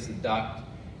tree is the duct,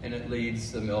 and it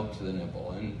leads the milk to the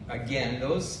nipple. And again,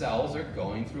 those cells are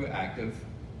going through active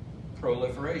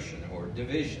proliferation or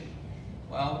division.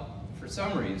 Well, for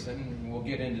some reason, we'll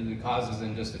get into the causes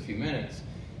in just a few minutes,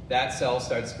 that cell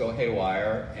starts to go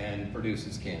haywire and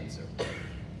produces cancer.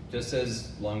 Just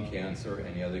as lung cancer,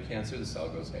 any other cancer, the cell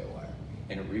goes haywire.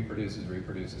 And it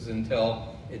reproduces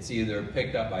until it's either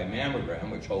picked up by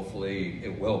mammogram, which hopefully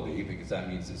it will be because that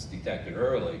means it's detected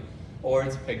early, or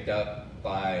it's picked up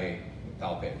by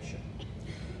palpation.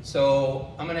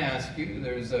 So I'm going to ask you,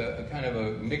 there's a kind of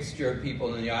a mixture of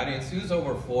people in the audience. Who's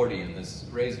over 40 in this?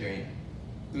 Raise your hand.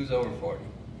 Who's over 40?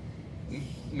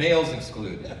 Males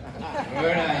excluded.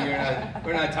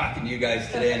 We're not talking to you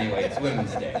guys today anyway. It's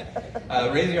Women's Day.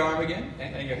 Raise your arm again,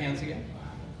 and your hands again.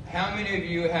 How many of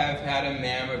you have had a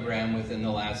mammogram within the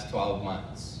last 12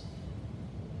 months?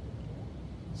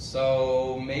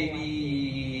 So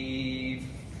maybe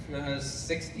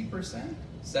 60%,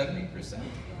 70%?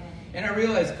 And I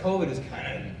realize COVID has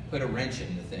kind of put a wrench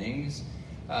into things.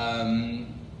 And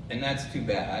that's too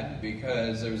bad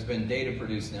because there's been data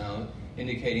produced now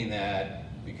indicating that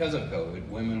because of COVID,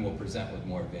 women will present with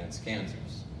more advanced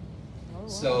cancers. Oh, wow.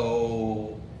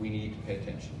 So we need to pay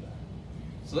attention to that.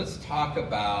 So let's talk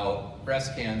about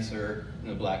breast cancer in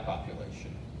the Black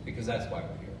population, because that's why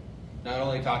we're here. Not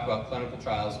only talk about clinical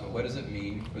trials, but what does it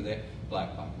mean for the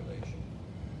Black population?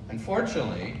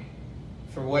 Unfortunately,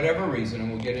 for whatever reason, and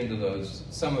we'll get into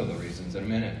some of the reasons in a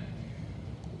minute,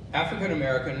 African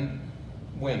American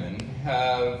women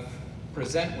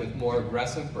present with more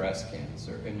aggressive breast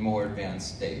cancer in more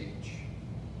advanced stage.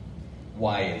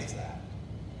 Why is that?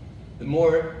 The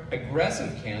more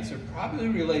aggressive cancer probably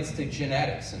relates to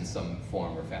genetics in some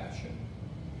form or fashion.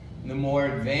 The more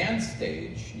advanced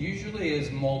stage usually is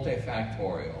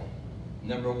multifactorial.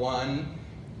 Number one,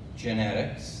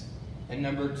 genetics, and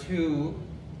number two,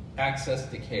 access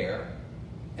to care,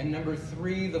 and number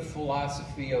three, the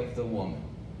philosophy of the woman.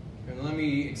 And let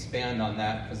me expand on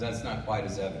that because that's not quite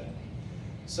as evident.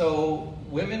 So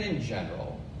women in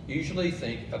general usually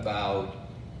think about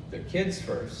their kids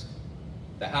first,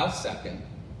 the house second,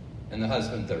 and the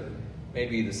husband third.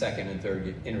 Maybe the second and third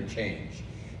get interchanged.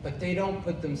 But they don't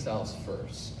put themselves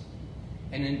first.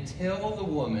 And until the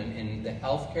woman in the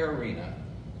healthcare arena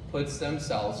puts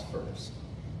themselves first,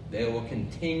 they will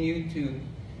continue to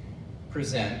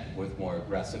present with more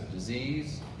aggressive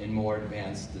disease and more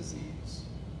advanced disease.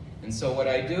 And so what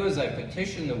I do is I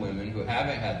petition the women who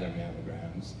haven't had their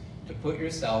mammograms to put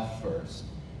yourself first,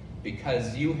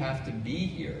 because you have to be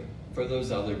here for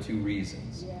those other two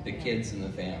reasons, the kids and the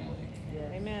family.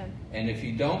 Amen. And if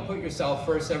you don't put yourself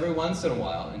first every once in a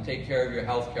while and take care of your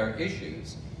healthcare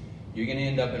issues, you're going to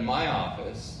end up in my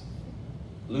office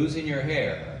losing your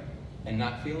hair and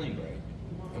not feeling great.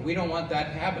 And we don't want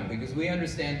that to happen, because we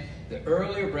understand the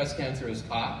earlier breast cancer is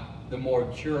caught, the more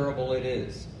curable it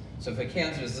is. So if a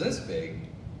cancer is this big,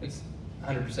 it's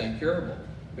 100% curable.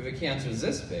 If a cancer is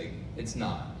this big, it's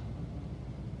not.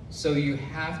 So you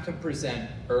have to present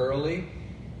early,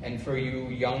 and for you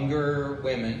younger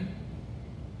women,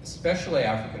 especially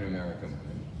African American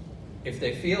women, if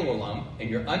they feel a lump and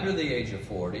you're under the age of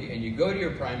 40 and you go to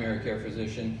your primary care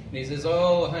physician and he says,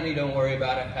 "Oh, honey, don't worry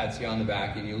about it," pats you on the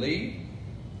back and you leave,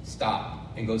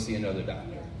 stop and go see another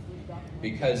doctor.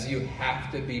 Because you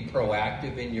have to be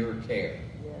proactive in your care.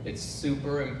 It's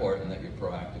super important that you're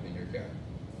proactive in your care.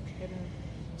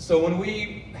 So when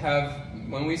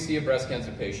we see a breast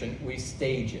cancer patient, we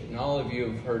stage it. And all of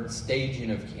you have heard staging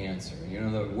of cancer. You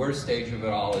know, the worst stage of it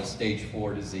all is stage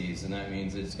 4 disease, and that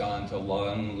means it's gone to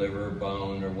lung, liver,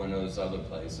 bone, or one of those other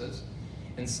places.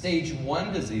 And stage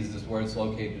 1 disease is where it's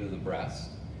located to the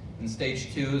breast. And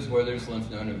stage 2 is where there's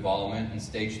lymph node involvement, and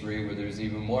stage 3 where there's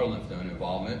even more lymph node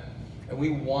involvement. And we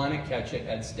want to catch it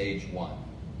at stage 1.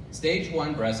 Stage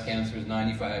 1 breast cancer is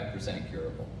 95%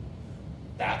 curable.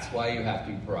 That's why you have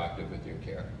to be proactive with your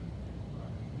care.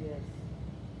 Yes.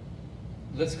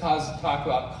 Let's talk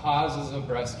about causes of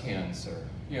breast cancer.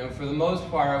 You know, for the most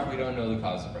part, we don't know the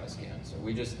cause of breast cancer.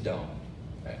 We just don't.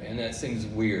 And that seems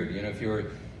weird. You know, if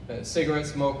you're a cigarette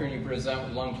smoker and you present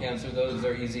with lung cancer, those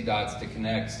are easy dots to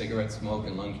connect. Cigarette smoke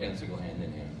and lung cancer go hand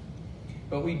in hand.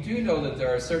 But we do know that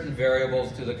there are certain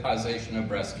variables to the causation of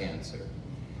breast cancer.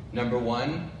 Number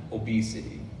one,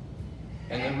 obesity.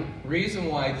 And the reason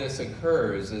why this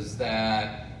occurs is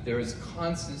that there is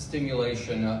constant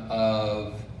stimulation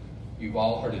of, you've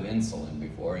all heard of insulin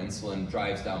before. Insulin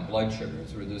drives down blood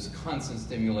sugars, where there's constant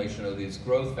stimulation of these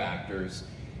growth factors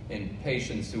in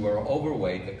patients who are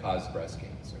overweight that cause breast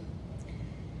cancer.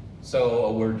 So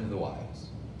a word to the wise.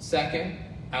 Second,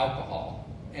 alcohol.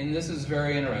 And this is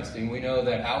very interesting. We know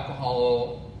that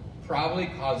alcohol probably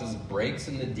causes breaks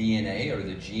in the DNA or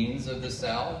the genes of the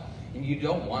cell. And you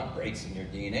don't want breaks in your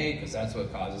DNA because that's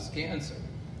what causes cancer.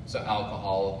 So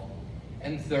alcohol.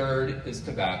 And third is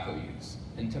tobacco use.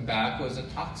 And tobacco is a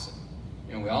toxin.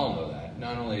 You know, we all know that.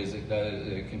 Not only is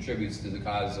it contributes to the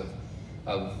cause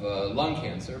of lung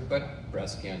cancer, but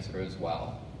breast cancer as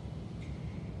well.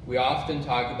 We often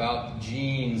talk about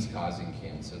genes causing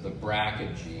cancer, the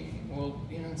BRCA gene. Well,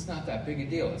 you know, it's not that big a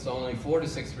deal. It's only 4 to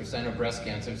 6% of breast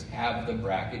cancers have the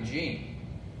BRCA gene.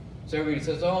 So everybody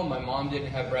says, "Oh, my mom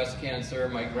didn't have breast cancer,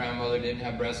 my grandmother didn't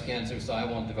have breast cancer, so I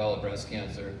won't develop breast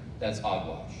cancer." That's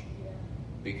hogwash.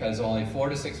 Because only 4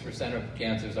 to 6% of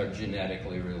cancers are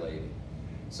genetically related.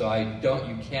 So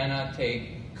you cannot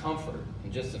take comfort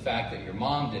in just the fact that your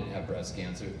mom didn't have breast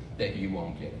cancer, that you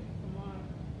won't get it.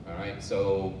 All right,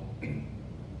 so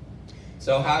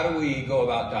how do we go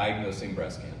about diagnosing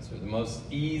breast cancer? The most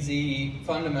easy,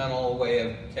 fundamental way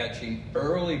of catching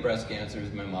early breast cancer is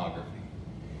mammography.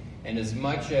 And as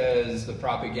much as the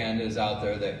propaganda is out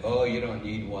there that, oh, you don't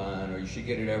need one, or you should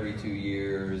get it every 2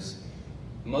 years,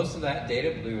 most of that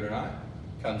data, believe it or not,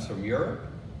 comes from Europe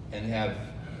and have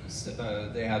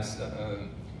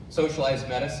socialized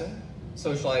medicine.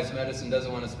 Socialized medicine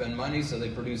doesn't want to spend money, so they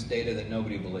produce data that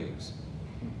nobody believes.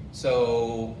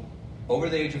 So over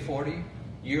the age of 40,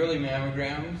 yearly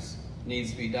mammograms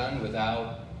needs to be done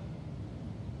without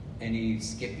any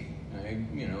skipping.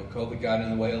 You know, COVID got in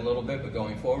the way a little bit, but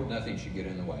going forward, nothing should get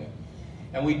in the way.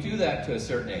 And we do that to a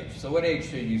certain age. So what age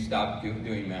should you stop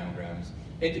doing mammograms?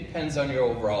 It depends on your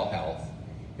overall health.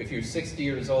 If you're 60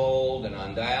 years old and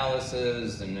on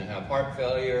dialysis and have heart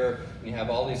failure and you have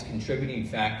all these contributing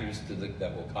factors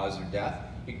that will cause your death,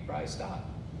 you can probably stop.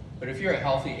 But if you're a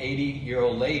healthy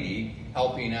 80-year-old lady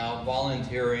helping out,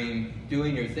 volunteering,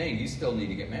 doing your thing, you still need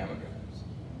to get mammograms.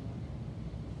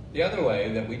 The other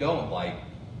way that we don't like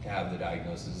to have the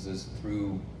diagnosis is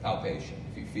through palpation,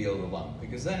 if you feel the lump,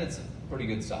 because then it's a pretty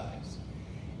good size.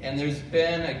 And there's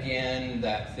been, again,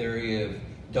 that theory of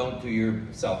don't do your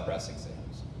self-breast exams.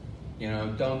 You know,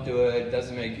 don't do it, it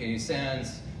doesn't make any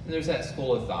sense. And there's that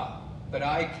school of thought. But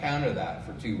I counter that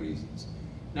for two reasons.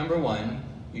 Number one,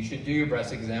 you should do your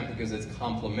breast exam because it's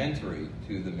complementary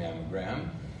to the mammogram,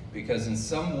 because in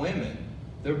some women,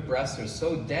 their breasts are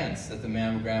so dense that the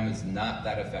mammogram is not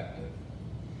that effective.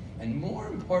 And more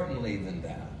importantly than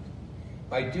that,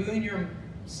 by doing your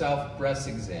self-breast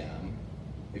exam,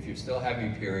 if you're still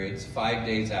having periods, 5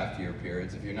 days after your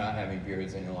periods, if you're not having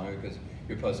periods any longer because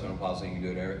you're postmenopausal, you can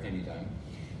do it anytime.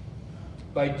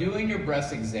 By doing your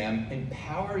breast exam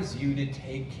empowers you to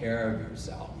take care of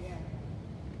yourself.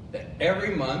 That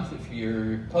every month, if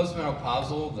you're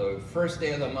postmenopausal, the first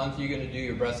day of the month you're going to do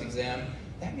your breast exam,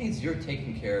 that means you're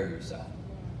taking care of yourself.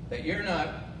 That you're not,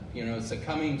 you know,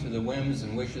 succumbing to the whims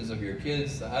and wishes of your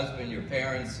kids, the husband, your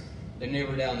parents, the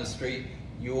neighbor down the street.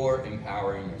 You're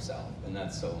empowering yourself, and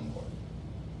that's so important.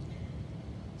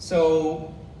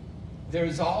 So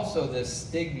there's also this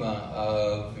stigma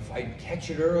of, if I catch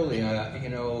it early, you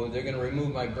know, they're going to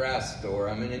remove my breast, or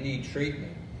I'm going to need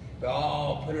treatment. But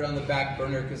I'll put it on the back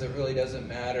burner because it really doesn't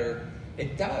matter.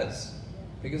 It does,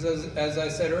 because as I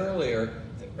said earlier,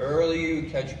 the earlier you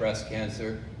catch breast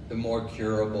cancer, the more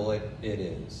curable it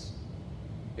is.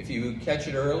 If you catch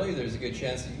it early, there's a good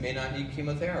chance that you may not need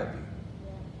chemotherapy.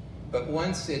 But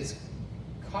once it's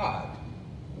caught,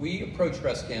 we approach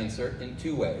breast cancer in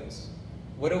two ways.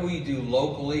 What do we do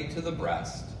locally to the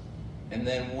breast? And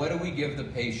then what do we give the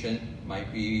patient?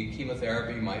 Might be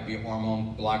chemotherapy, might be a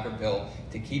hormone blocker pill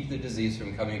to keep the disease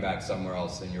from coming back somewhere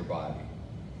else in your body.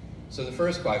 So the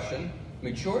first question,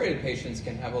 majority of patients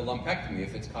can have a lumpectomy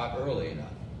if it's caught early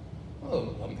enough.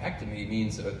 Well, lumpectomy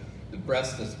means that the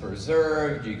breast is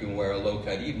preserved, you can wear a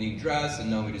low-cut evening dress and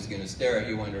nobody's going to stare at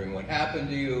you wondering what happened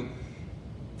to you.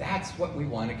 That's what we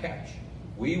want to catch.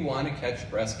 We want to catch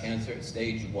breast cancer at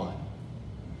stage 1.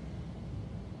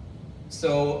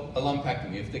 So a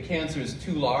lumpectomy, if the cancer is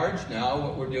too large, now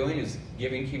what we're doing is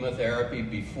giving chemotherapy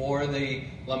before the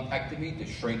lumpectomy to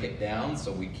shrink it down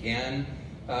so we can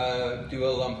do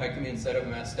a lumpectomy instead of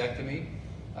a mastectomy.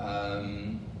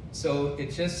 So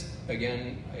it's just,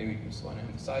 again, I just want to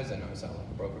emphasize, I know I sound like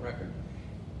a broken record,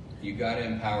 you got to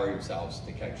empower yourselves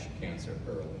to catch cancer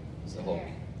early, is the whole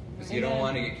key. Because you don't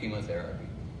want to get chemotherapy.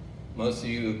 Most of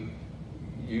you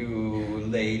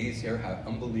ladies here have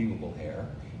unbelievable hair,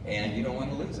 and you don't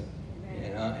want to lose it. You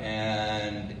know?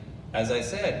 And as I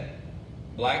said,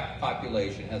 black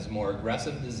population has more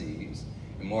aggressive disease,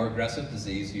 and more aggressive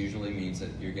disease usually means that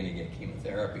you're going to get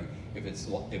chemotherapy if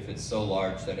it's so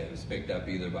large that it was picked up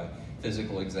either by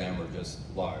physical exam or just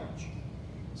large.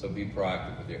 So be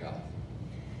proactive with your health.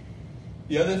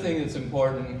 The other thing that's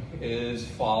important is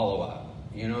follow-up.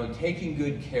 You know, taking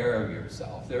good care of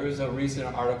yourself. There was a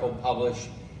recent article published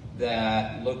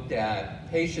that looked at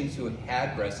patients who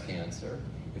had breast cancer,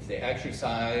 if they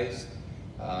exercised,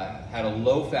 had a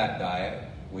low-fat diet,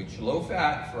 which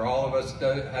low-fat for all of us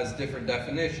has different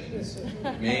definitions.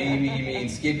 Maybe you mean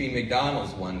skipping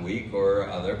McDonald's 1 week or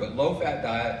other, but low-fat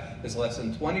diet is less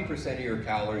than 20% of your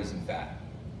calories and fat.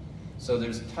 So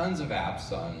there's tons of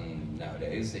apps on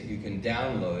nowadays that you can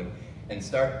download and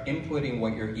start inputting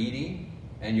what you're eating,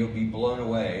 and you'll be blown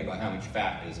away by how much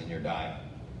fat is in your diet.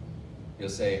 You'll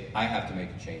say, I have to make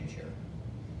a change here.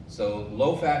 So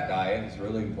low-fat diet is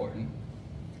really important.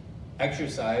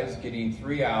 Exercise, getting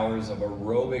 3 hours of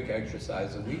aerobic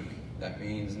exercise a week. That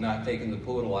means not taking the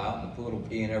poodle out and the poodle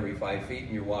peeing every 5 feet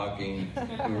and you're walking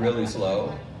really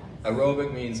slow.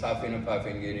 Aerobic means huffing and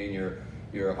puffing, getting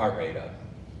your heart rate up.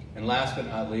 And last but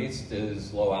not least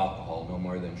is low alcohol, no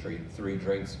more than 3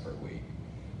 drinks per week.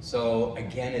 So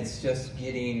again, it's just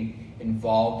getting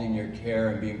involved in your care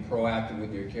and being proactive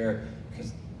with your care,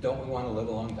 because don't we want to live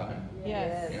a long time?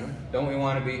 Yes. You know? Don't we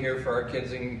want to be here for our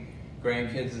kids and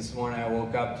grandkids? This morning I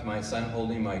woke up to my son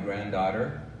holding my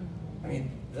granddaughter, I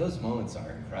mean, those moments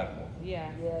are incredible.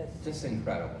 Yeah. Yes. Just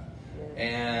incredible. Yes.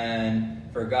 And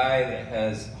for a guy that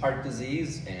has heart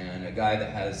disease and a guy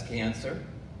that has cancer,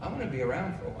 I'm going to be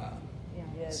around for a while. Yeah.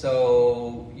 Yes.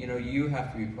 So, you know, you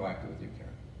have to be proactive with your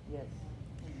care. Yes.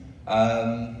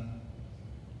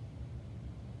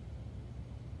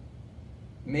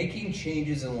 Making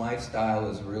changes in lifestyle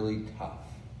is really tough.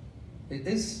 It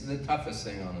is the toughest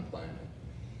thing on the planet.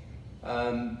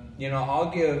 You know,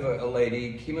 I'll give a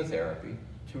lady chemotherapy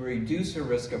to reduce her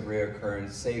risk of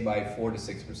reoccurrence, say by 4 to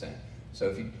 6%. So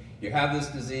if you have this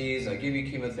disease, I give you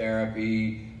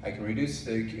chemotherapy, I can reduce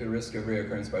the risk of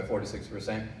reoccurrence by 4 to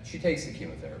 6%. She takes the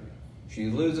chemotherapy. She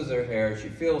loses her hair, she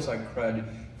feels like crud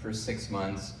for 6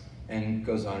 months, and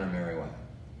goes on her merry way.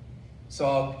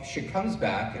 So she comes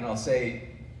back and I'll say,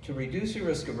 to reduce your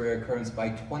risk of reoccurrence by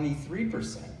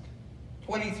 23%,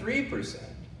 23%,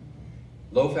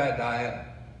 low-fat diet,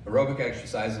 aerobic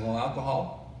exercise, and low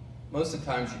alcohol. Most of the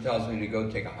time she tells me to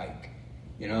go take a hike.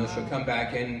 You know, she'll come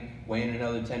back in, weighing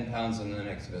another 10 pounds in the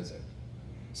next visit.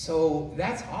 So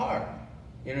that's hard.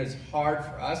 You know, it's hard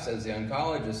for us as the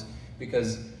oncologists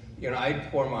because, you know, I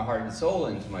pour my heart and soul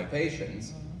into my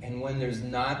patients, and when there's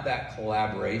not that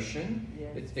collaboration,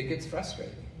 it gets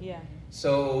frustrating. Yeah.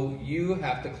 So you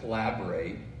have to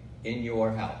collaborate in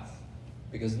your health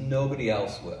because nobody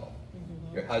else will.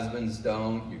 Your husbands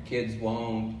don't, your kids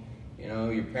won't, you know,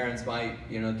 your parents might,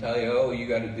 you know, tell you, oh, you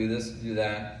got to do this, do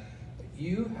that. But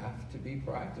you have to be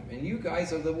proactive. And you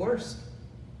guys are the worst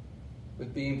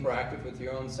with being proactive with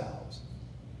your own selves.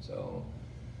 So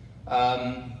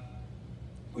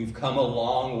we've come a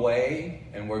long way,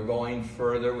 and we're going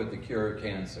further with the cure of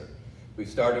cancer. We've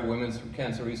started Women's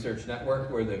Cancer Research Network.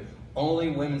 We're the only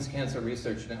women's cancer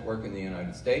research network in the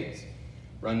United States,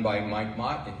 run by Mike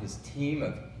Mott and his team,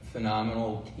 a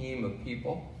phenomenal team of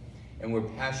people. And we're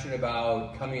passionate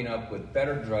about coming up with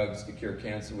better drugs to cure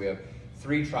cancer. We have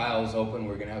 3 trials open.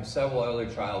 We're going to have several other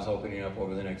trials opening up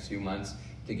over the next few months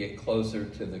to get closer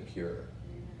to the cure.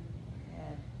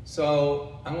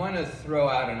 So I want to throw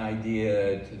out an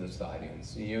idea to this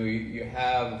audience. You know, you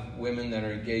have women that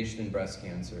are engaged in breast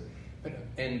cancer,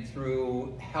 and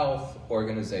through health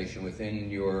organization within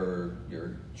your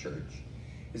church,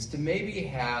 is to maybe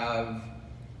have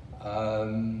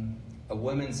a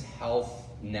women's health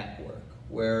network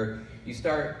where you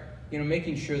start, you know,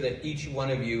 making sure that each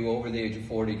one of you over the age of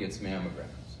 40 gets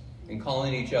mammograms, and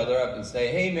calling each other up and say,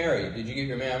 hey Mary, did you get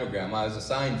your mammogram? I was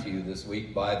assigned to you this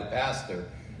week by the pastor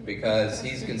because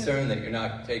he's concerned that you're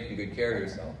not taking good care of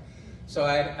yourself. So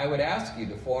I would ask you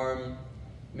to form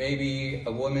maybe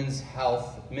a women's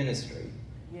health ministry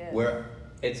where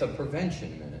it's a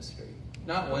prevention ministry.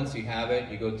 Not once you have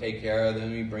it, you go take care of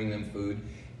them, you bring them food,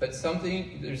 but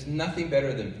something, there's nothing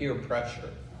better than peer pressure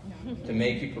to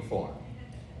make you perform.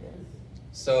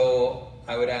 So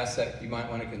I would ask that you might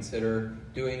want to consider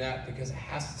doing that because it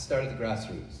has to start at the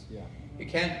grassroots. It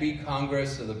can't be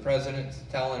Congress or the president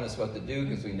telling us what to do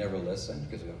because we never listen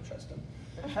because we don't trust them.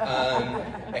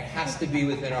 It has to be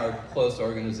within our close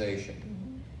organization.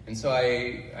 And so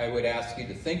I would ask you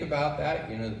to think about that.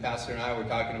 You know, the pastor and I were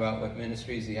talking about what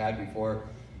ministries he had before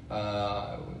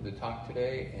the talk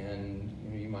today, and you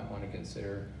know, you might want to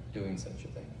consider doing such a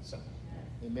thing. So,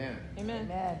 Amen.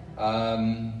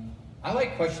 Amen. I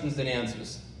like questions and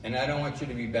answers, and I don't want you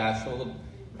to be bashful. The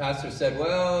pastor said,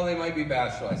 well, they might be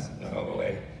bashful. I said, no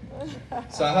way.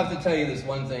 So I have to tell you this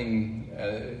one thing.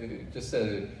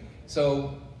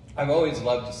 So I've always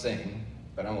loved to sing,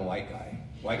 but I'm a white guy.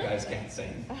 White guys can't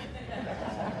sing.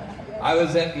 I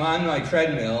was on my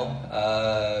treadmill,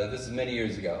 this is many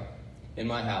years ago, in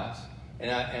my house,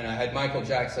 and I had Michael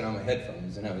Jackson on my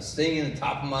headphones, and I was singing at the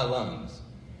top of my lungs.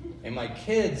 And my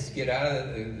kids get out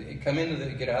of the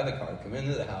car, come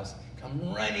into the house, come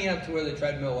running up to where the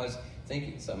treadmill was,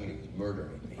 thinking somebody was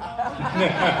murdering me.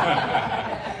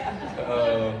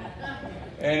 So,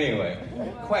 anyway,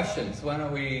 questions. Why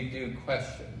don't we do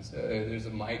questions? There's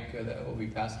a mic that will be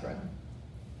passed around.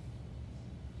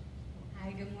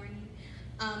 Hi, good morning.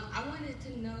 I wanted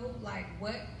to know, like,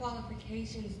 what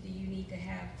qualifications do you need to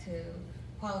have to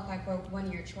qualify for one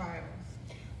of your trials?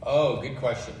 Oh, good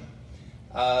question.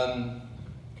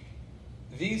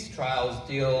 These trials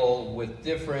deal with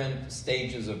different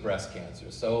stages of breast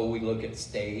cancer. So we look at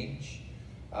stage,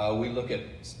 we look at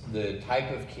the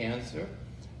type of cancer.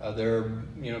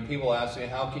 People ask me,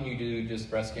 how can you do just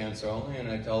breast cancer only? And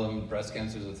I tell them breast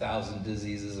cancer is 1,000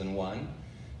 diseases in one.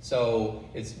 So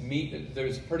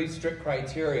there's pretty strict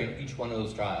criteria in each one of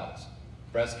those trials.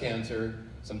 Breast cancer,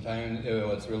 sometimes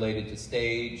it's related to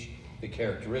stage, the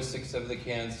characteristics of the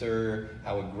cancer,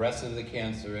 how aggressive the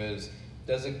cancer is.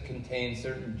 Does it contain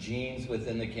certain genes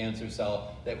within the cancer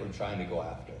cell that we're trying to go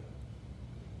after?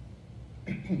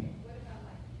 What about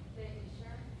like the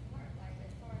insurance part? Like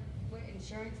as far as what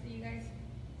insurance do you guys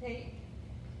take?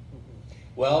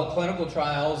 Well, clinical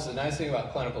trials, the nice thing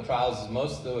about clinical trials is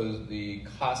most of the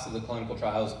cost of the clinical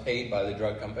trials paid by the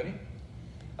drug company.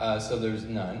 So there's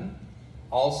none.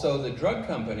 Also, the drug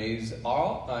companies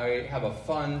have a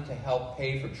fund to help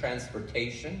pay for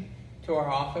transportation to our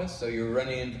office. So you're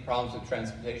running into problems with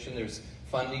transportation, there's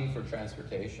funding for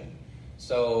transportation.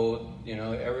 So, you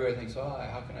know, everybody thinks, well,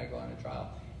 how can I go on a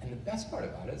trial? And the best part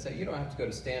about it is that you don't have to go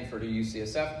to Stanford or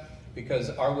UCSF,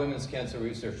 because our Women's Cancer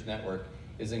Research Network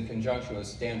is in conjunction with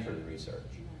Stanford Research.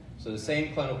 So the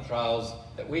same clinical trials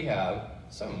that we have,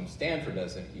 some of them Stanford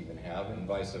doesn't even have, and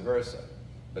vice versa.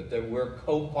 But that we're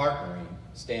co-partnering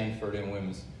Stanford and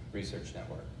Women's Research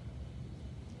Network.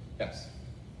 Yes?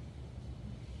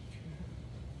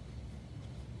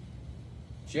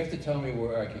 Do you have to tell me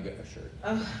where I can get a shirt?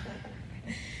 Oh,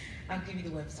 I'll give you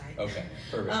the website. Okay,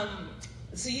 perfect.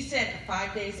 So you said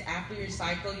 5 days after your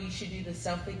cycle, you should do the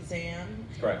self-exam.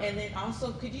 Correct. And then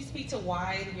also, could you speak to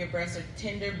why your breasts are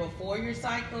tender before your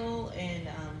cycle,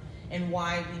 and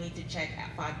why we need to check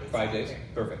at 5 days 5 after? days,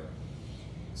 perfect.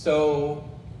 So,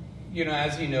 you know,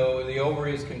 as you know, the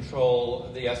ovaries control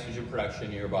the estrogen production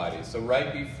in your body. So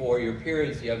right before your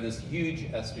periods, you have this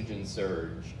huge estrogen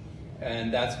surge.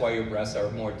 And that's why your breasts are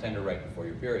more tender right before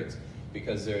your periods,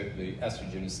 because the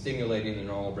estrogen is stimulating the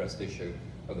normal breast tissue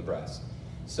of the breast.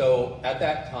 So at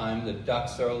that time, the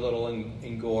ducts are a little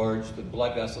engorged, the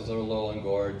blood vessels are a little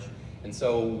engorged, and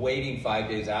so waiting 5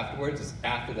 days afterwards is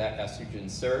after that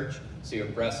estrogen surge, so your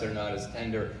breasts are not as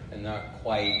tender and not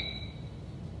quite,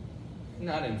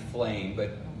 not inflamed,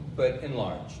 but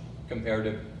enlarged compared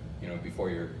to, you know, before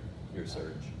your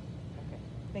surge. Okay,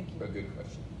 thank you. A good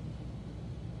question.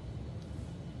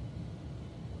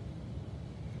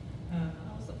 I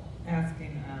was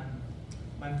asking,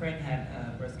 my friend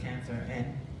had breast cancer, and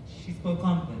she spoke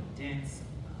on the dense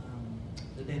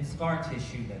scar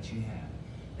tissue that you have,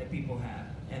 that people have,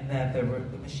 and that the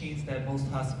machines that most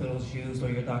hospitals use or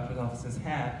your doctor's offices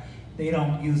have, they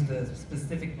don't use the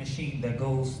specific machine that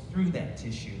goes through that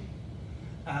tissue.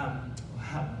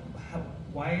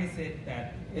 Why is it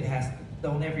that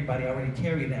don't everybody already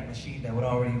carry that machine that would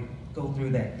already go through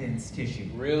that dense tissue?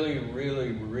 Really,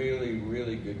 really, really,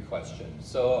 really good question.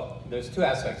 So there's two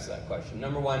aspects to that question.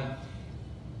 Number one,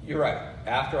 you're right.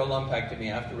 After a lumpectomy,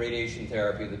 after radiation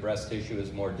therapy, the breast tissue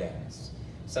is more dense.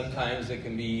 Sometimes it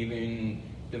can be even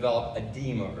develop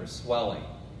edema or swelling.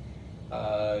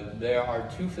 There are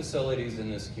two facilities in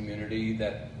this community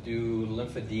that do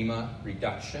lymphedema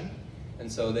reduction. And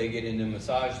so they get into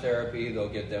massage therapy, they'll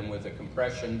get them with a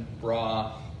compression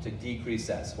bra to decrease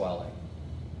that swelling.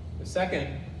 The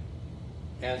second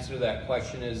answer to that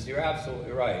question is you're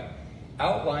absolutely right.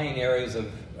 Outlying areas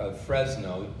of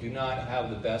Fresno do not have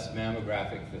the best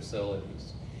mammographic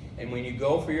facilities. And when you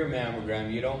go for your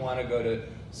mammogram, you don't want to go to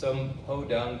some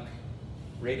podunk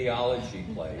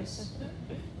radiology place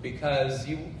because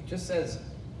you just says,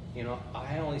 you know,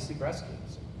 I only see breast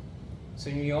cancer. So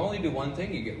you only do one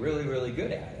thing, you get really, really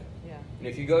good at it. Yeah. And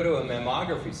if you go to a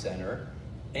mammography center,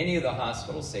 any of the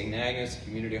hospitals, St. Agnes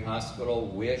Community Hospital,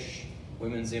 WISH,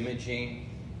 Women's Imaging,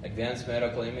 Advanced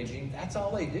Medical Imaging, that's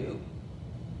all they do.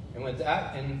 And with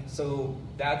that, and so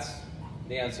that's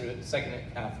the answer, the second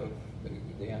half of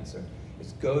the answer,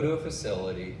 is go to a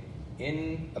facility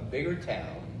in a bigger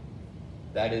town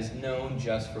that is known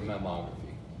just for mammography.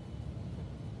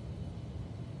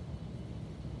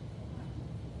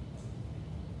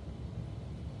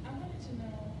 I wanted to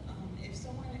know if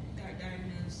someone got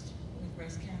diagnosed with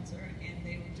breast cancer and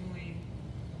they were doing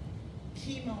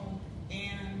chemo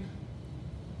and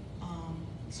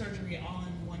surgery all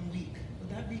in 1 week, would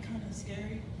that be kind of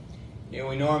scary? You know,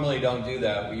 we normally don't do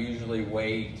that. We usually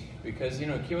wait because, you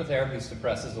know, chemotherapy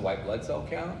suppresses the white blood cell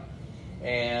count,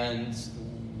 and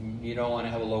you don't want to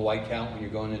have a low white count when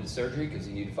you're going into surgery because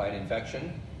you need to fight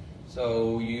infection.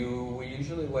 So we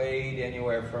usually wait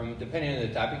anywhere from, depending on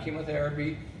the type of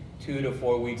chemotherapy, 2 to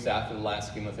 4 weeks after the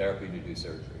last chemotherapy to do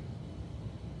surgery.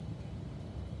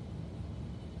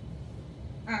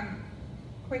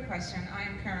 Quick question. I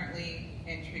am currently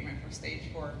in treatment for stage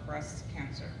 4 breast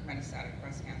cancer, metastatic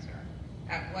breast cancer.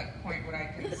 At what point would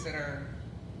I consider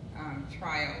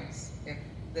trials if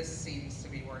this seems to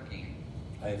be working?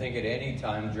 I think at any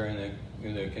time during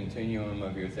the continuum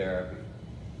of your therapy.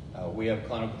 We have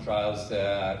clinical trials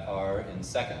that are in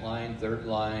second line, third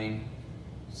line.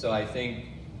 So I think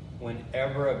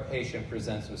whenever a patient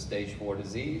presents with stage 4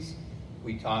 disease,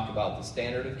 we talk about the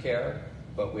standard of care,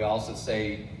 but we also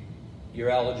say, you're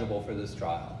eligible for this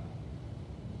trial.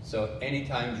 So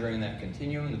anytime during that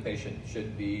continuum, the patient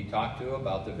should be talked to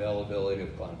about the availability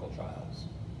of clinical trials.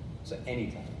 So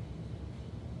anytime.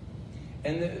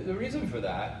 And the reason for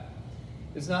that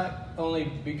is not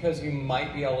only because you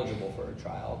might be eligible for a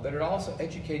trial, but it also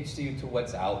educates you to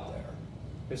what's out there.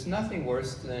 There's nothing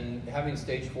worse than having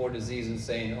stage 4 disease and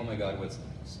saying, oh my God, what's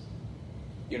next?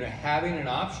 You know, having an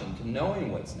option to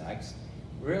knowing what's next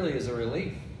really is a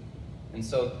relief. And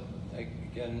so,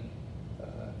 again,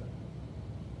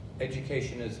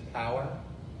 education is power.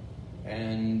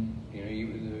 And, you know,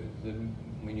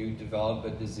 when you develop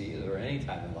a disease or any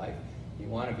time in life, you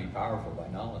want to be powerful by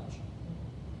knowledge.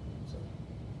 So.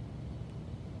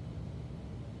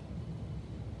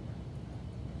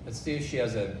 Let's see if she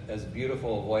has as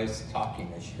beautiful a voice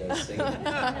talking as she does singing.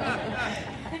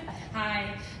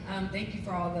 Hi, thank you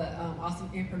for all the awesome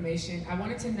information. I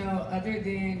wanted to know, other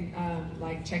than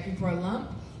like checking for a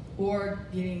lump or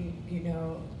getting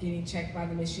checked by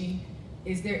the machine,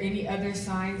 is there any other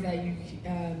signs that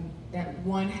that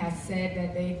one has said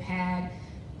that they've had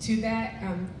to that?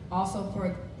 Also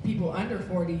for people under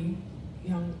 40,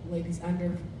 young ladies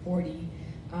under 40,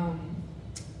 are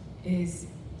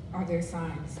there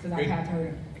signs? Because I have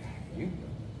heard of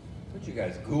What you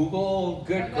guys Google?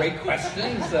 Great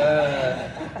questions.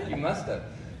 You must have.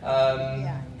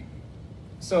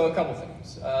 So a couple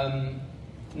things.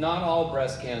 Not all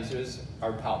breast cancers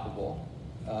are palpable.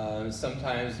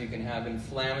 Sometimes you can have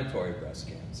inflammatory breast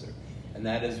cancer, and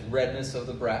that is redness of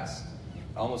the breast.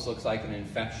 Almost looks like an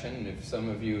infection. If some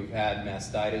of you have had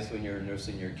mastitis when you're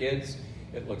nursing your kids,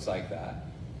 it looks like that.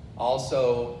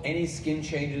 Also, any skin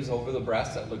changes over the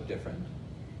breast that look different.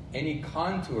 Any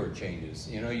contour changes.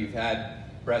 You know, you've had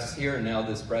breasts here and now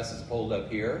this breast is pulled up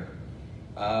here.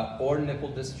 Or nipple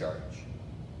discharge.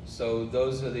 So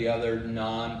those are the other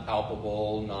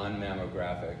non-palpable,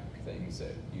 non-mammographic things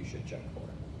that you should check for.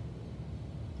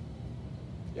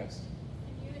 Yes?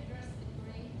 Can you address the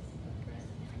grades of breast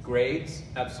cancer? Grades?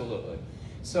 Absolutely.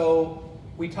 So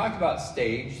we talked about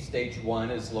stage. Stage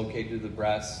 1 is located in the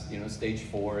breast. You know, stage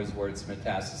 4 is where it's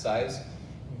metastasized.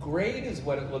 Grade is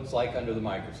what it looks like under the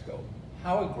microscope.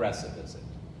 How aggressive is it?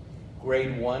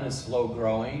 Grade 1 is slow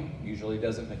growing, usually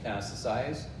doesn't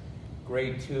metastasize.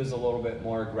 Grade 2 is a little bit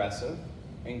more aggressive.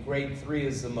 And grade 3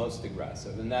 is the most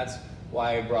aggressive. And that's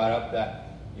why I brought up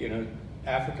that, you know,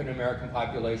 African American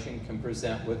population can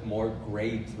present with more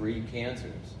grade 3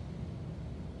 cancers.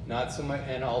 Not so much,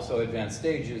 and also advanced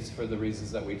stages for the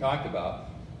reasons that we talked about.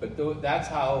 But that's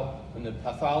how, when the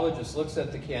pathologist looks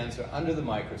at the cancer under the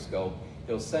microscope,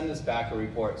 he'll send us back a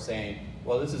report saying,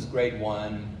 well, this is grade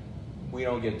 1. We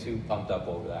don't get too pumped up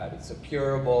over that. It's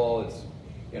curable.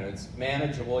 It's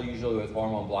manageable, usually with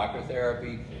hormone blocker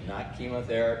therapy, not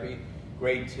chemotherapy.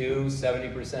 Grade 2,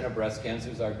 70% of breast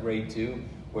cancers are grade 2,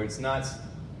 where it's not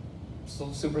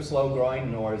super slow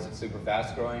growing, nor is it super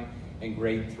fast growing. And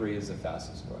grade 3 is the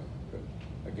fastest growing.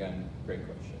 Again, great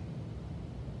question.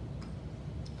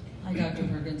 Hi, Dr.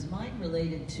 Hergens. Mine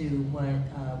related to what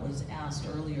was asked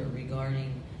earlier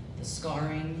regarding the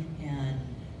scarring, and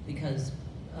because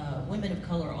women of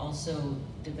color also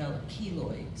develop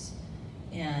keloids,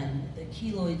 and the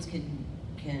keloids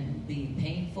can be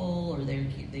painful, or they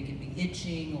can be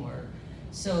itching, or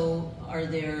so. Are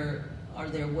there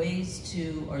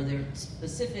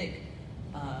specific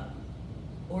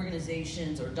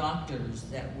organizations or doctors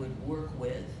that would work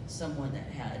with someone that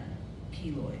had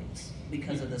keloids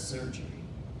because of the surgery?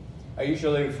 I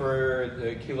usually refer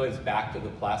the keloids back to the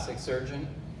plastic surgeon,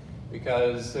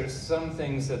 because there's some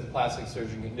things that the plastic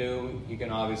surgeon can do. He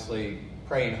can obviously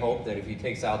pray and hope that if he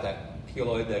takes out that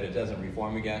keloid that it doesn't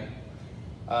reform again.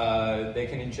 They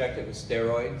can inject it with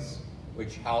steroids,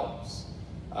 which helps.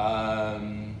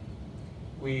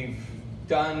 We've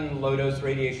done low-dose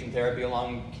radiation therapy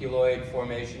along keloid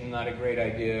formation. Not a great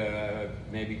idea. I've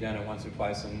maybe done it once or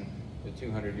twice in the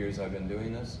 200 years I've been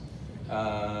doing this.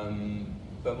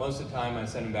 But most of the time I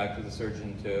send them back to the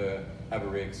surgeon to have a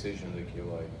re-excision of the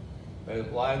keloid. But a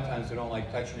lot of times we don't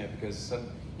like touching it, because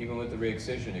even with the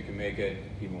re-excision it can make it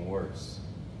even worse.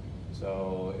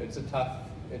 So it's a tough,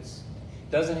 it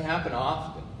doesn't happen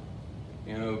often,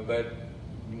 but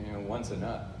once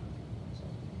enough.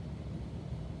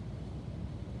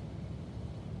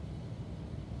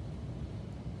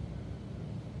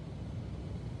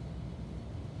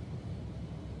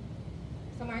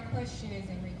 So my question is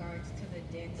in regards to the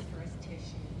dense breast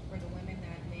tissue. For the women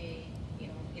that may,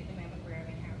 get the mammogram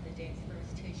and have the dense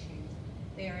breast tissues,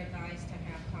 they are advised to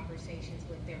have conversations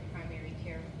with their primary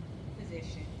care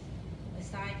physicians.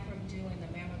 Aside from doing the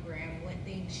mammogram, what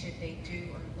things should they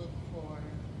do or look for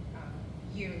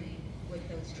yearly with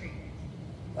those treatments?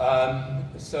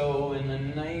 So in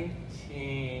the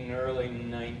early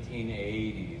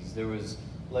 1980s, there was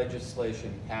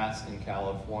legislation passed in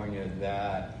California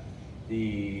that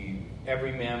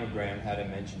every mammogram had to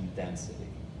mention density.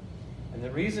 And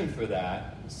the reason for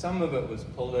that, some of it was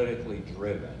politically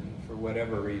driven for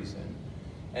whatever reason,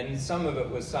 and some of it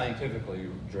was scientifically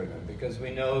driven, because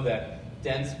we know that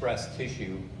dense breast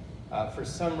tissue, for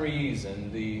some reason,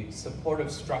 the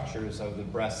supportive structures of the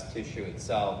breast tissue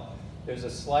itself, there's a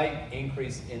slight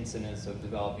increased incidence of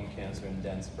developing cancer in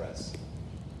dense breasts.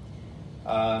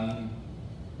 That's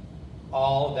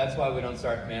why we don't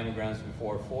start mammograms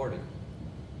before 40,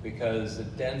 because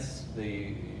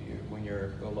when you're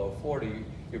below 40,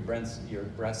 your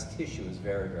breast tissue is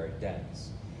very, very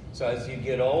dense. So as you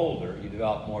get older, you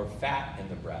develop more fat in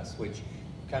the breast, which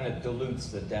kind of dilutes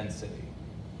the density.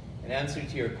 In answer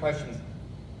to your question,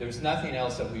 there's nothing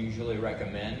else that we usually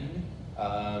recommend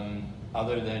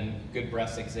other than good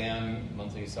breast exam,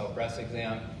 monthly self-breast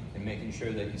exam, and making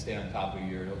sure that you stay on top of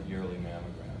your yearly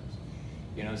mammograms.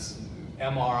 You know,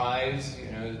 MRIs,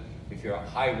 you know, if you're at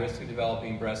high risk of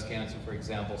developing breast cancer, for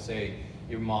example, say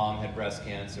your mom had breast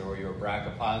cancer or you're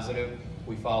BRCA positive,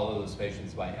 we follow those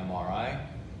patients by MRI.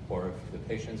 Or if the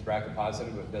patient's BRCA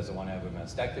positive but doesn't want to have a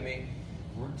mastectomy,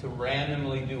 to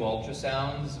randomly do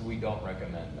ultrasounds, we don't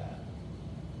recommend that.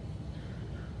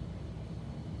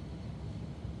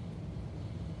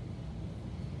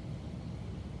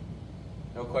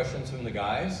 No questions from the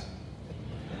guys?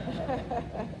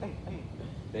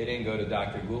 They didn't go to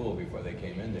Dr. Google before they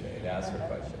came in today to ask for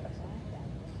questions.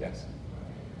 Yes?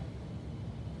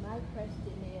 My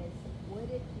question is, what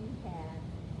if you have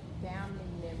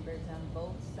family members on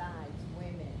both sides,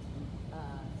 women,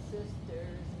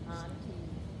 sisters,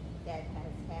 aunties, that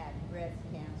has had breast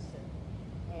cancer,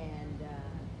 and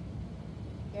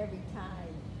every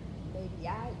time maybe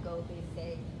I go, they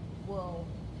say, well,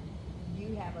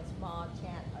 you have a small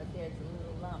chance, or there's a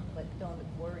little lump, but don't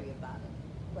worry about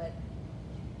it. But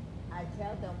I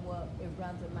tell them, well, it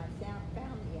runs in my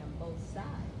family on both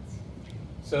sides.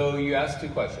 So you asked two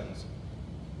questions.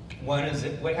 One is,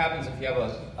 what happens if you have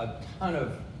a ton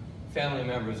of family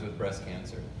members with breast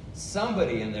cancer?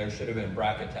 Somebody in there should have been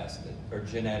BRCA tested or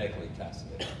genetically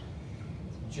tested.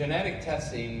 Genetic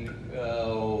testing,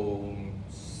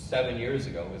 7 years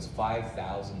ago, was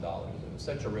 $5,000. It was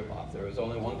such a ripoff. There was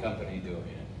only one company doing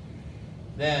it.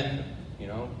 Then, you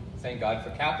know, thank God for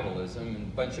capitalism, and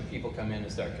a bunch of people come in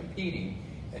and start competing,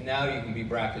 and now you can be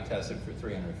BRCA tested for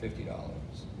 $350.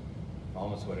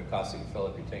 Almost what it costs you to fill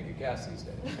up your tank of gas these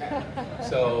days.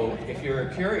 So if you're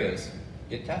curious,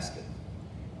 get tested.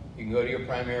 You can go to your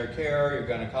primary care, your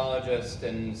gynecologist,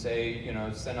 and say, you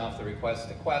know, send off the request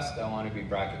to Quest, I want to be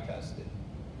BRCA tested.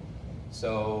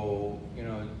 So, you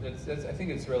know, I think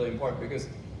it's really important because,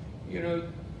 you know,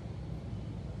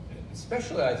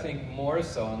 especially I think more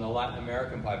so in the Latin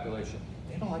American population,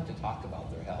 they don't like to talk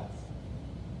about their health.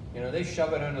 You know, they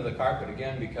shove it under the carpet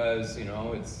again because, you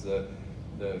know, it's the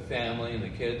family and the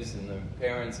kids and the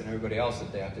parents and everybody else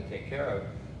that they have to take care of.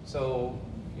 So,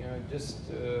 you know, just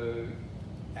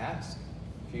ask.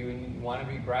 If you want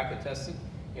to be BRCA tested,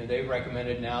 you know, they've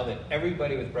recommended now that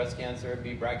everybody with breast cancer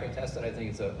be BRCA tested. I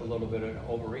think it's a little bit of an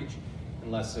overreach,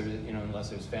 unless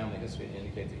there's family history to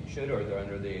indicate that you should, or they're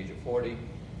under the age of 40.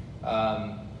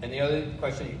 And the other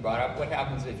question you brought up, what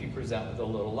happens if you present with a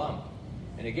little lump?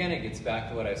 And again, it gets back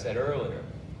to what I said earlier.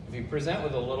 If you present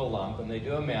with a little lump and they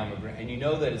do a mammogram, and you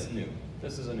know that it's new,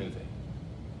 this is a new thing.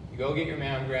 You go get your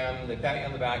mammogram, they pat you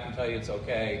on the back and tell you it's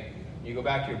okay. You go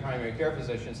back to your primary care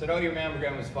physician and said, oh, your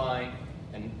mammogram was fine.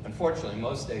 And unfortunately,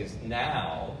 most days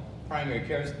now, primary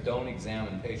cares don't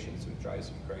examine patients, which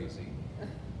drives me crazy.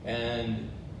 And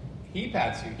he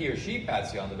or she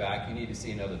pats you on the back, you need to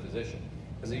see another physician.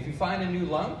 Because if you find a new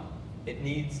lump, it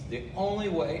needs, the only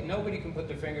way, nobody can put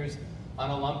their fingers on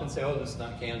a lump and say, oh, this is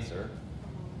not cancer.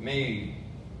 Maybe,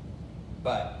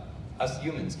 but us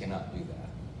humans cannot do that.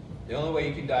 The only way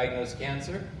you can diagnose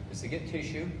cancer is to get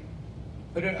tissue,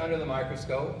 put it under the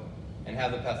microscope, and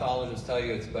have the pathologist tell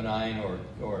you it's benign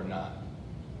or not.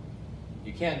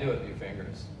 You can't do it with your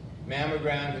fingers.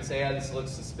 Mammogram can say, yeah, this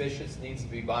looks suspicious, needs to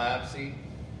be biopsy,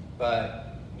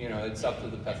 but you know, it's up to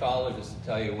the pathologist to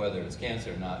tell you whether it's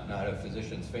cancer or not a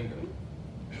physician's finger.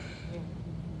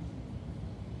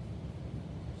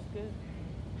 Good.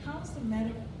 How's the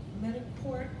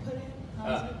Mediport put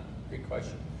in? Good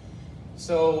question.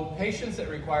 So patients that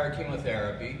require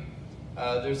chemotherapy,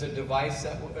 there's a device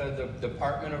that the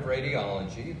Department of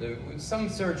Radiology, some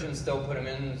surgeons still put them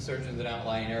in, surgeons in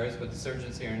outlying areas, but the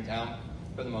surgeons here in town,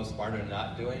 for the most part, are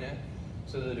not doing it.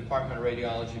 So the Department of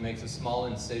Radiology makes a small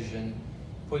incision,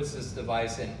 puts this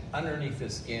device in underneath the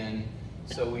skin,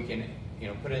 so we can,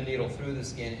 put a needle through the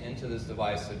skin into this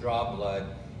device to draw blood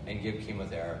and give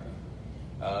chemotherapy.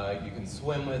 You can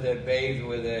swim with it, bathe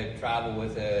with it, travel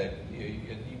with it.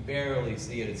 You barely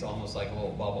see it. It's almost like a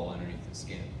little bubble underneath the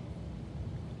skin.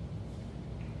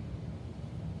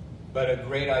 But a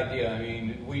great idea. I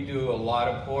mean, we do a lot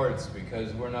of ports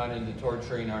because we're not into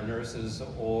torturing our nurses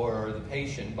or the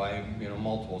patient by,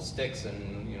 multiple sticks,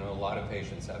 and, a lot of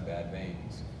patients have bad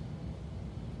veins.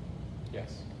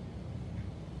 Yes?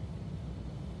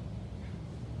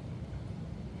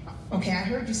 Okay, I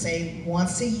heard you say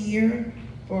once a year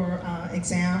for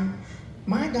exam.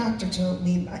 My doctor told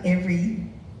me every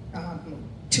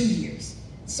 2 years,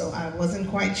 so I wasn't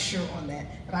quite sure on that.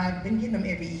 But I've been getting them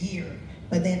every year.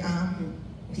 But then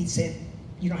he said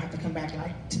you don't have to come back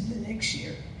like to the next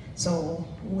year. So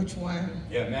which one?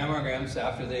 Yeah, mammograms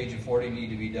after the age of 40 need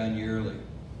to be done yearly.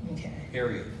 Okay.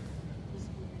 Period.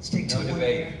 Stick to no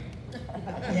debate.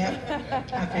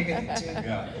 Yep, I figured it too.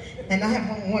 Yeah. And I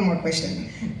have one more question.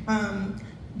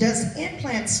 Does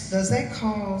implants, does that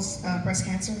cause breast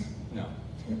cancer? No.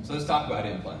 So let's talk about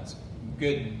implants.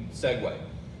 Good segue.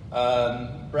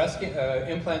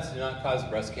 Implants do not cause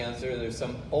breast cancer. There's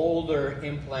some older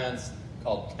implants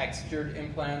called textured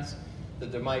implants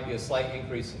that there might be a slight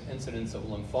increase in incidence of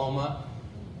lymphoma.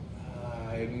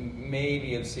 I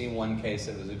maybe have seen one case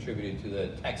that was attributed to the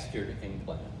textured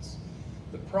implants.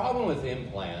 The problem with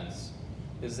implants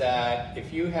is that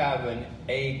if you have an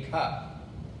A cup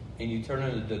and you turn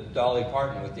it into Dolly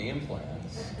Parton with the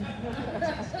implants,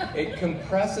 it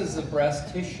compresses the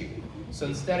breast tissue. So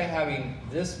instead of having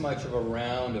this much of a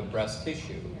round of breast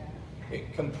tissue,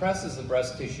 it compresses the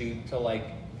breast tissue to like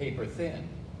paper thin.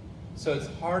 So it's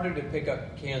harder to pick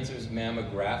up cancers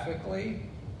mammographically,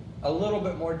 a little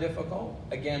bit more difficult.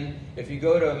 Again, if you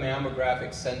go to a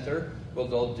mammographic center, what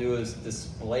they'll do is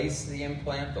displace the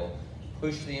implant. They'll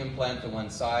push the implant to one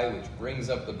side, which brings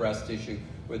up the breast tissue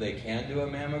where they can do a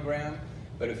mammogram.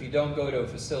 But if you don't go to a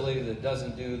facility that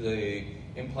doesn't do the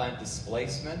implant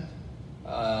displacement,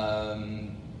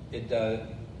 it does,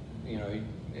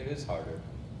 it is harder.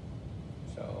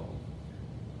 So,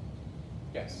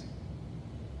 yes.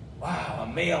 Wow,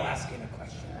 a male asking a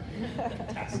question.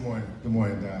 Good morning. Good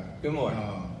morning, Doc. Good morning.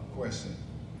 Question.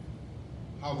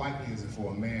 How likely is it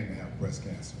for a man to have breast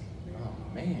cancer? Oh,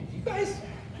 man,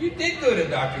 you did go to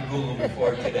Dr. Google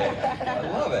before today. I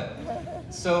love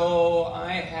it. So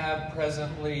I have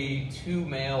presently 2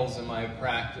 males in my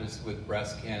practice with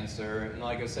breast cancer. And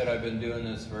like I said, I've been doing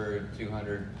this for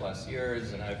 200 plus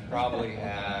years, and I've probably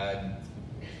had,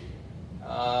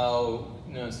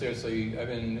 no, seriously, I've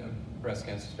been a breast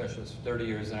cancer specialist for 30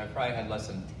 years, and I've probably had less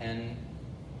than 10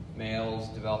 males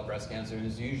develop breast cancer. And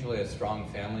it's usually a strong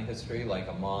family history, like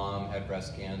a mom had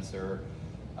breast cancer.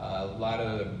 A lot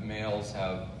of males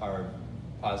are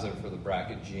positive for the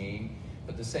BRCA gene,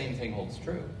 but the same thing holds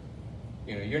true.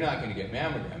 You're not going to get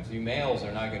mammograms. You males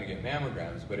are not going to get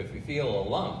mammograms, but if you feel a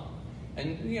lump,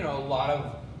 and a lot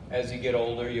of, as you get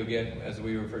older, you'll get, as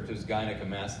we refer to as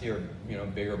gynecomastia, or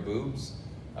bigger boobs,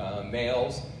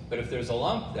 males. But if there's a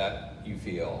lump that you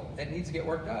feel, it needs to get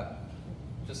worked up,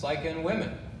 just like in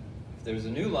women. If there's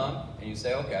a new lump and you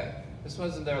say, okay, this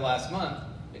wasn't there last month,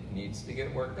 it needs to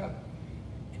get worked up.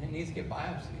 And it needs to get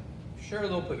biopsied. Sure,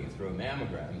 they'll put you through a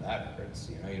mammogram. That hurts.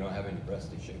 You don't have any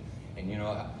breast tissue. And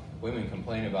women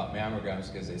complain about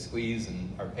mammograms because they squeeze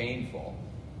and are painful.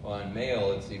 Well, in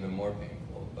male, it's even more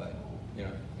painful. But,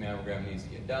 mammogram needs to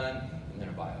get done, and then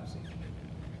a biopsy.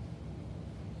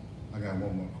 I got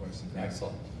one more question.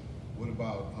 Excellent. What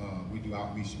about, we do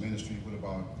outreach ministry, what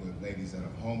about the ladies that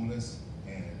are homeless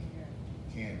and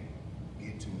can't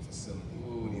get to a facility?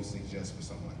 What do you suggest for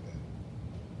something like that?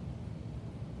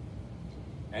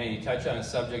 And you touch on a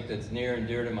subject that's near and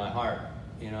dear to my heart.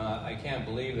 I can't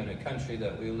believe in a country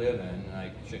that we live in, and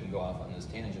I shouldn't go off on this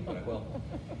tangent, but I will.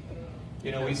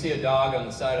 We see a dog on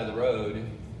the side of the road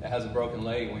that has a broken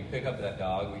leg, and we pick up that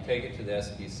dog, we take it to the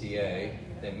SPCA,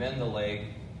 they mend the leg,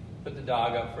 put the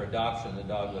dog up for adoption, the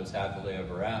dog lives happily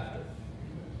ever after.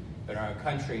 But in our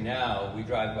country now, we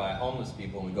drive by homeless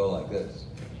people and we go like this.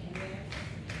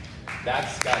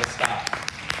 That's got to stop.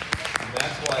 And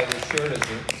that's why this shirt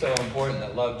is so important,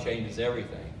 that love changes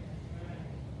everything.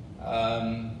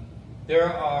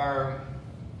 There are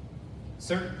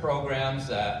certain programs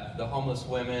that the homeless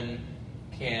women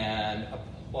can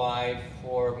apply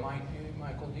for.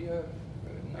 Michael, do you have?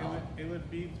 No. It would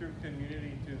be through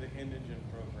community, through the indigent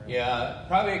program. Yeah,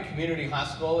 probably a community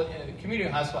hospital. Community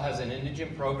hospital has an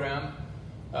indigent program.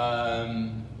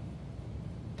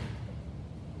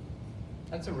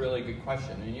 That's a really good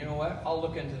question. And you know what? I'll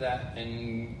look into that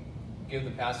and give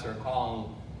the pastor a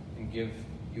call and give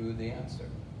you the answer.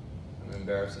 I'm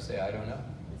embarrassed to say I don't know.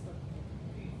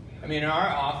 I mean, in our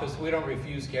office, we don't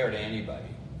refuse care to anybody,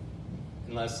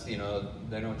 unless, you know,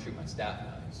 they don't treat my staff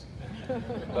nice.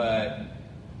 But,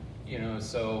 you know,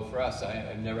 so for us,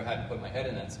 I've never had to put my head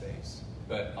in that space,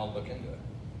 but I'll look into it.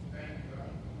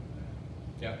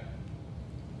 Yep.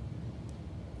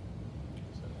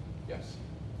 So, yes.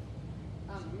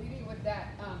 Leading with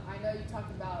that, I know you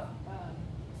talked about.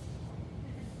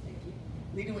 Thank you.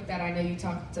 Leading with that, I know you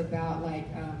talked about like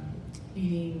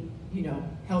eating, you know,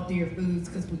 healthier foods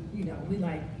because we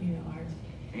like, you know, our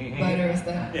butter and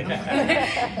stuff.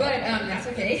 Yeah. But that's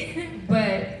okay.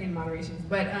 But in moderation.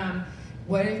 But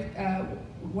what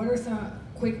are some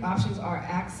quick options or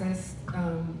access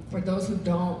for those who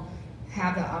don't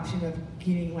have the option of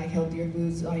getting like healthier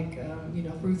foods, like you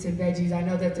know, fruits and veggies? I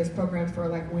know that there's programs for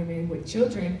like women with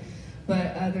children,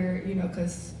 but other, you know,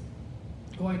 because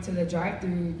going to the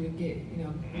drive-through to get, you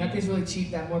know, nothing's really cheap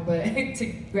that more, but to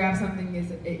grab something is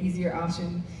an easier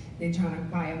option than trying to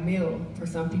buy a meal for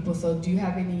some people. So do you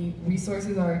have any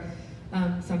resources or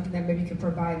something that maybe you could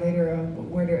provide later on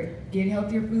where to get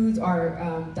healthier foods or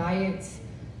diets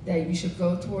that you should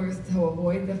go towards to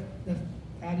avoid the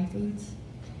fatty foods?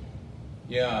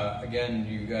 Yeah, again,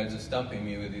 you guys are stumping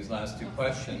me with these last two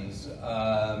questions.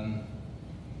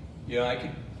 You know, I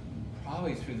could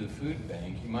probably through the food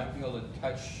bank, you might be able to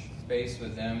touch base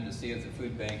with them to see if the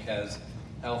food bank has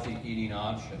healthy eating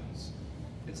options.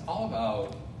 It's all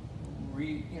about,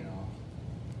 you know,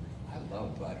 I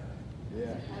love butter.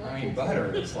 Yeah. I mean,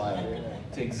 butter is like,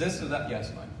 to exist without,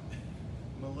 yes, Mike.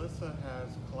 Melissa has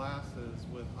classes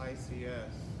with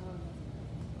ICS.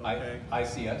 Okay.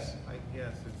 ICS?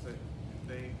 Yes, it's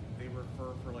they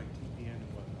refer for like TPN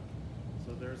and whatnot.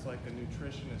 So there's like a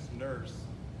nutritionist nurse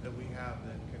that we have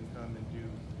that can come and do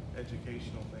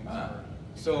educational things.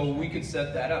 So we could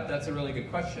set that up. That's a really good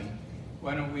question.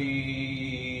 Why don't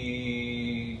we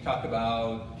talk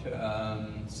about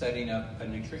setting up a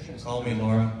nutritionist? Call me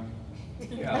Laura.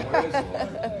 Yeah, where is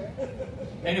Laura?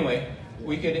 Anyway,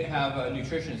 we could have a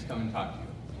nutritionist come and talk to you.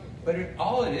 But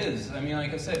all it is, I mean,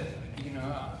 like I said, you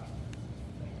know,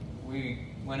 we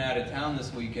went out of town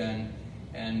this weekend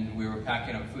and we were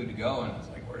packing up food to go, and I was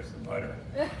like, where's the butter?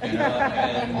 You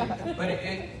know, but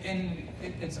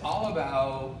it's all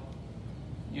about,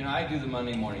 you know, I do the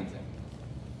Monday morning thing.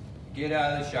 Get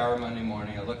out of the shower Monday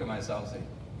morning, I look at myself and say,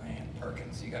 man,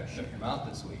 Perkins, you got to shut your mouth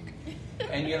this week.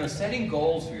 And, you know, setting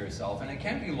goals for yourself, and it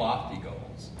can't be lofty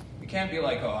goals. It can't be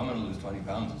like, oh, I'm going to lose 20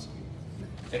 pounds this week.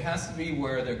 It has to be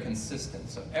where they're consistent.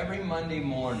 So every Monday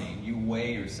morning, you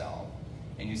weigh yourself,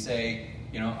 and you say,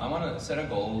 you know, I want to set a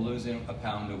goal of losing a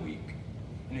pound a week.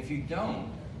 And if you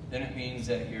don't, then it means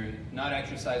that you're not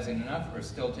exercising enough or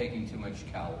still taking too much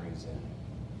calories in.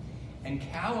 And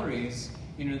calories,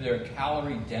 you know, there are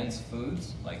calorie-dense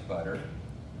foods like butter,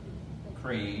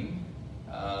 cream,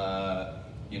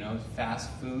 you know,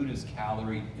 fast food is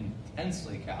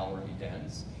intensely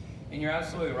calorie-dense. And you're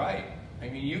absolutely right. I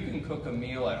mean, you can cook a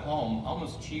meal at home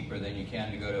almost cheaper than you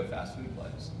can to go to a fast food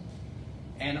place.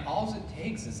 And all it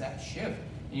takes is that shift.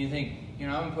 And you think, you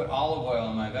know, I'm going to put olive oil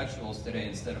on my vegetables today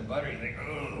instead of butter. You think,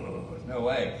 oh, no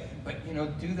way. But, you know,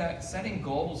 do that, setting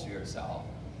goals for yourself.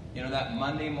 You know, that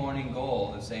Monday morning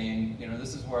goal of saying, you know,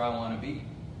 this is where I want to be.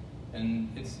 And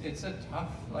it's a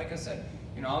tough, like I said,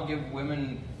 you know, I'll give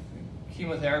women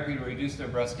chemotherapy to reduce their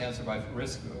breast cancer by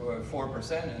risk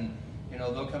 4%, and, you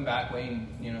know, they'll come back weighing,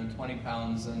 you know, 20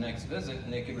 pounds the next visit,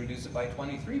 and they can reduce it by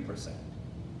 23%.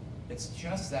 It's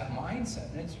just that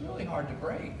mindset, and it's really hard to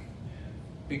break.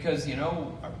 Because, you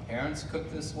know, our parents cook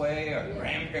this way, our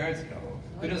grandparents, you know,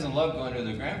 who doesn't love going to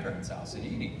their grandparents' house and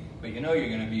eating? But you know you're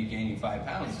going to be gaining 5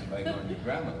 pounds by going to your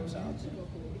grandmother's house.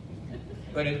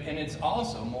 But and it's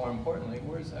also, more importantly,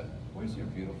 where's your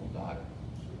beautiful daughter?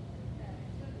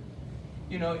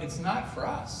 You know, it's not for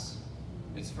us.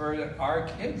 It's for our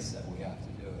kids that we have to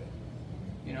do it.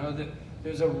 You know,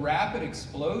 there's a rapid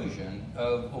explosion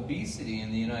of obesity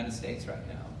in the United States right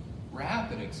now.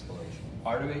 Rapid explosion.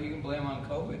 Part of it you can blame on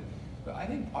COVID, but I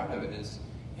think part of it is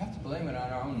you have to blame it on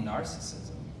our own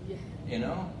narcissism. Yeah. You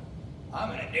know, I'm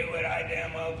going to do what I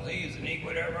damn well please and eat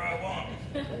whatever I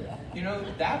want. You know,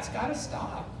 that's got to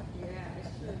stop. Yeah,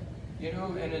 sure. You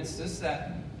know, and it's just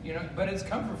that, you know, but it's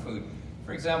comfort food.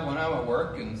 For example, when I'm at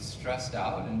work and stressed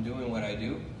out and doing what I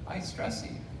do, I stress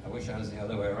eat. I wish I was the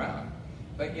other way around.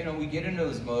 But, you know, we get into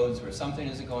those modes where something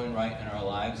isn't going right in our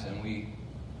lives and we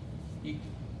eat.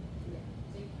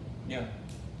 Yeah.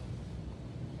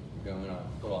 We're going a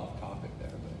little off topic there,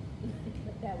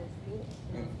 but. That was good.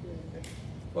 That was good.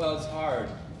 Well, it's hard.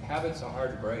 Habits are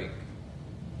hard to break.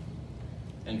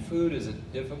 And food is a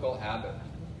difficult habit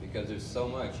because there's so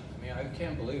much. I mean, I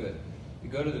can't believe it. You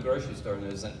go to the grocery store and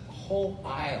there's a whole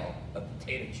aisle of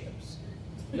potato chips.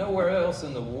 Nowhere else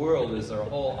in the world is there a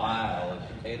whole aisle of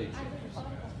potato chips.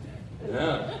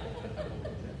 Yeah.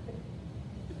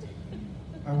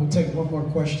 All right, we'll take one more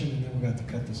question and then we got to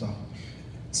cut this off.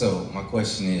 So my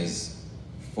question is,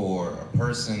 for a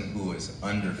person who is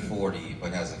under 40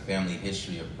 but has a family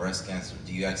history of breast cancer,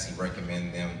 do you actually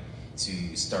recommend them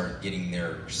to start getting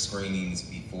their screenings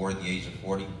before the age of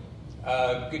 40?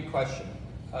 Good question.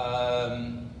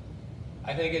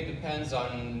 I think it depends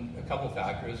on a couple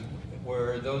factors.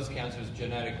 Were those cancers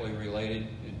genetically related?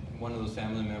 Did one of those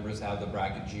family members have the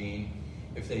BRCA gene?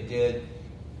 If they did,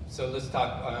 so let's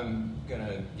talk, I'm going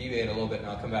to deviate a little bit and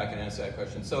I'll come back and answer that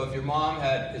question. So if your mom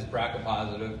is BRCA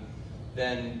positive,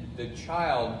 then the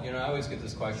child, I always get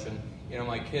this question,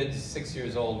 my kid's 6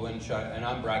 years old, and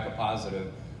I'm BRCA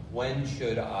positive, when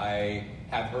should I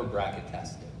have her BRCA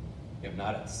tested?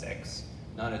 Not at 6,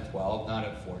 not at 12, not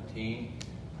at 14,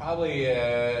 probably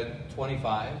at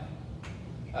 25,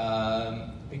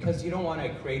 because you don't want to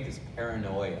create this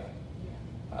paranoia.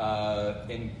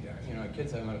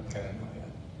 Kids have a paranoia.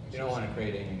 You don't want to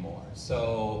create it anymore.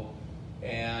 So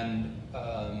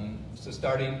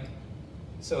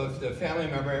if the family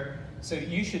member, so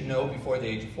you should know before the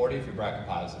age of 40 if you're BRCA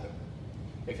positive.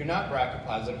 If you're not BRCA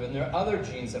positive, and there are other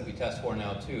genes that we test for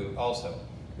now too, also.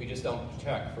 We just don't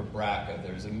check for BRCA.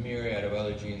 There's a myriad of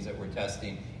other genes that we're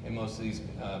testing, and most of these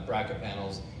BRCA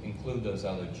panels include those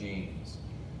other genes.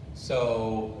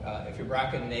 So if you're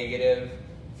BRCA negative,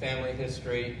 family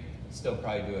history, still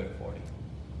probably do it at 40.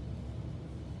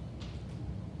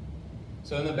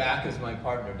 So in the back is my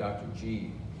partner, Dr.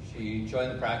 G. She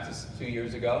joined the practice 2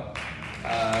 years ago.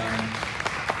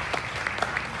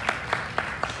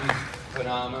 She's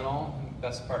phenomenal,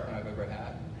 best partner I've ever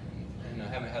had. And I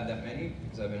haven't had that many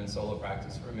because I've been in solo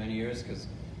practice for many years, because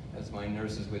as my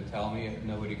nurses would tell me,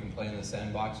 nobody can play in the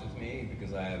sandbox with me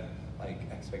because I have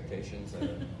expectations that are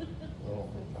a little,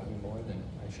 probably more than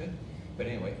I should. But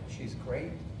anyway, she's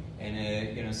great.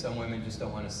 And some women just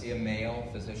don't want to see a male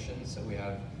physician, so we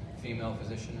have a female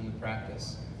physician in the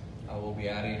practice. We'll be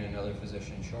adding another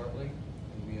physician shortly,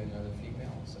 and be another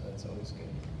female, so that's always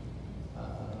good.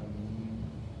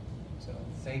 So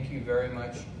thank you very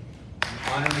much.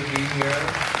 I'm honored to be here.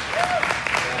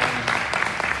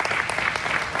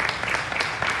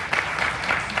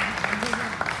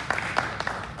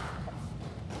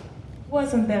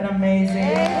 Wasn't that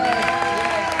amazing?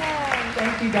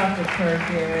 Thank you, Dr.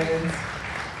 Perkins.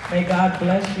 May God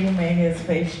bless you. May his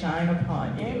face shine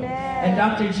upon you. Amen. And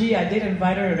Dr. G, I did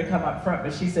invite her to come up front,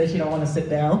 but she said she don't want to sit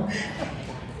down.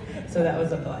 So that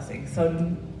was a blessing.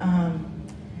 So,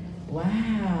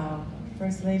 wow.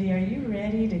 First Lady, are you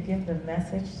ready to give the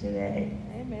message today?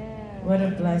 Amen. What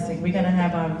a blessing. We're going to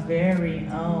have our very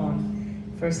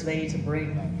own First Lady to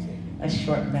bring a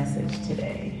short message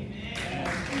today.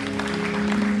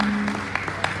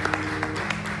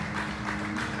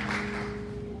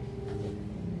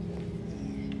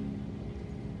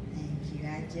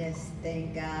 Just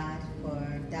thank God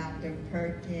for Dr.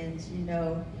 Perkins.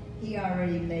 He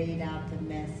already laid out the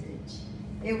message.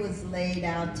 It was laid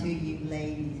out to you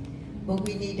ladies, but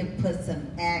we need to put some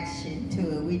action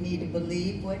to it. We need to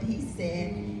believe what he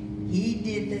said. He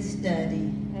did the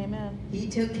study. Amen. He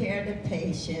took care of the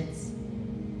patients.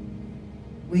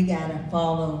 We got to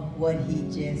follow what he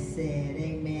just said.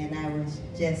 Amen. I was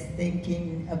just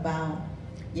thinking about,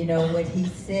 what he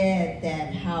said,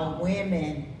 that how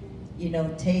women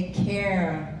take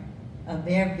care of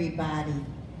everybody.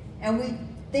 And we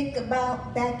think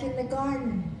about back in the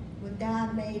garden when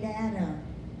God made Adam.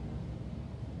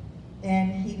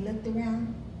 And he looked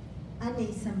around, I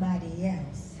need somebody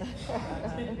else.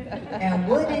 And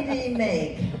what did he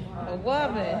make? A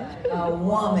woman. A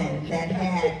woman that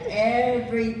had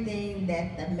everything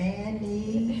that the man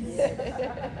needs.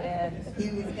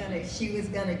 She was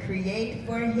gonna create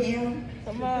for him.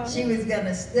 Come on. She was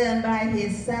gonna stand by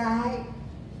his side.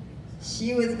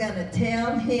 She was gonna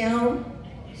tell him,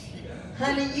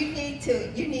 honey, you need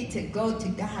to go to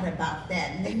God about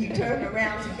that. And then you turn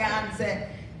around to God and say,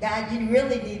 God, you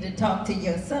really need to talk to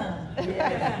your son.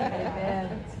 Yeah.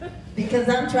 Because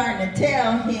I'm trying to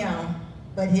tell him,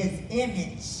 but his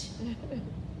image,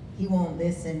 he won't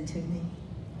listen to me.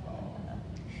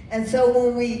 And so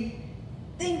when we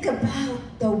think about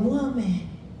the woman,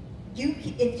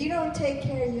 if you don't take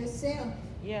care of yourself,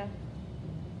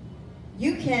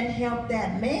 you can't help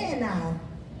that man out.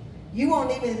 You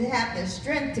won't even have the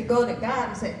strength to go to God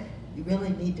and say, you really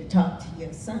need to talk to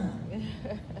your son.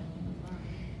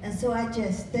 And so I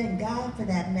just thank God for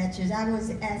that message.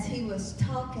 As he was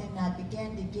talking, I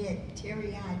began to get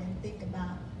teary-eyed and think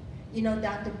about, You know,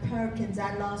 Dr. Perkins,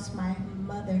 I lost my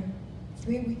mother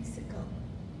 3 weeks ago.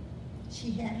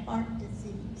 She had heart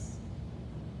disease.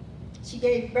 She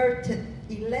gave birth to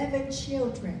 11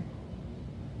 children.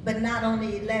 But not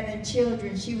only 11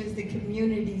 children, she was the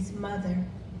community's mother.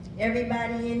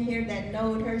 Everybody in here that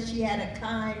knowed her, she had a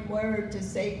kind word to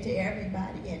say to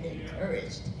everybody and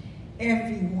encouraged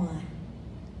everyone.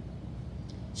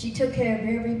 She took care of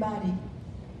everybody,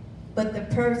 but the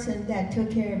person that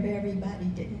took care of everybody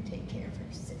didn't take care of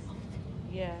herself.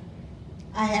 Yeah.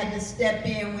 I had to step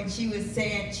in when she was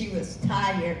saying she was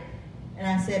tired. And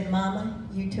I said, Mama,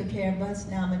 you took care of us,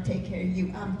 now I'm going to take care of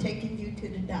you. I'm taking you to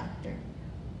the doctor.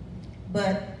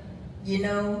 But, you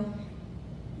know,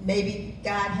 maybe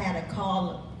God had a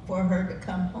call for her to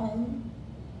come home.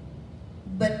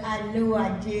 But I knew I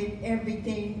did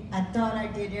everything. I thought I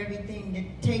did everything to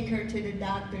take her to the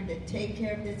doctor, to take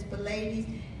care of this. But ladies,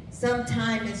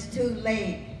 sometimes it's too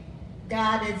late.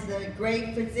 God is a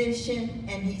great physician,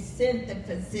 and he sent the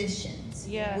physicians.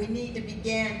 Yeah. We need to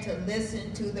begin to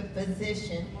listen to the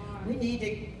physician. We need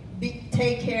to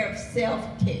take care of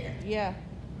self-care. Yeah.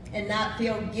 And not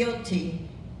feel guilty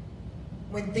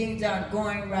when things aren't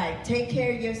going right. Take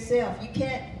care of yourself. You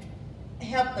can't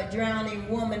help a drowning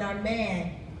woman or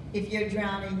man if you're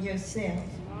drowning yourself.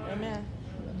 Amen.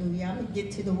 Hallelujah. I'm going to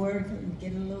get to the word and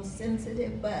get a little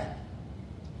sensitive, but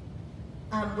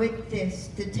I'm with this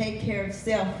to take care of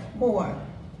self more.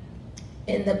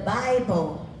 In the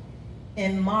Bible,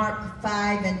 in Mark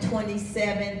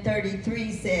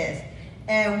 5:27-33 says,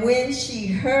 and when she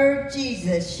heard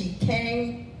Jesus, she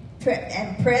came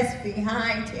and pressed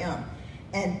behind him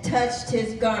and touched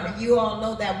his garment. You all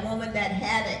know that woman that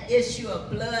had an issue of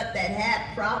blood, that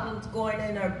had problems going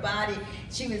in her body.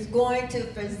 She was going to a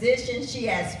physician. She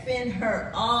had spent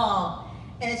her all,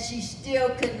 and she still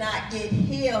could not get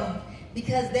healed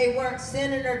because they weren't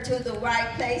sending her to the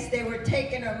right place. They were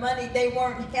taking her money. They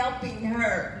weren't helping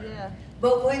her. Yeah.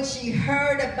 But when she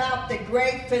heard about the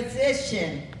great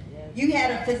physician, you had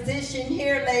a physician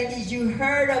here, ladies. You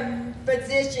heard a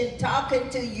physician talking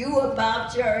to you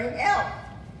about your health.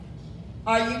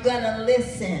 Are you going to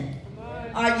listen?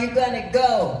 Are you going to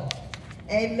go?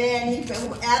 Amen.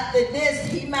 After this,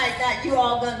 he might not, you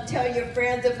all going to tell your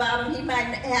friends about him. He might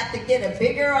have to get a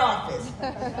bigger office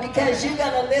because you're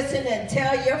going to listen and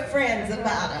tell your friends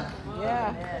about him.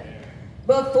 Yeah.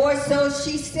 Before, so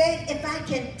she said, if I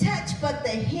can touch but the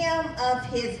hem of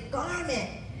his garment,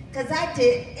 because I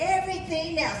did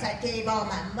everything else. I gave all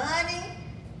my money.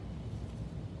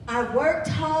 I worked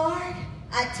hard.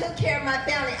 I took care of my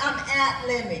family. I'm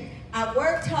ad-libbing. I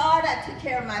worked hard. I took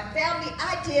care of my family.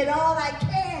 I did all I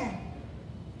can.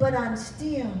 But I'm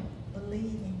still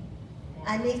believing.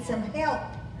 I need some help.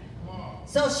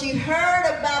 So she heard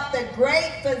about the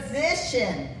great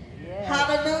physician. Yes.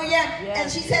 Hallelujah. Yes.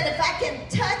 And she said, if I can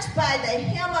touch by the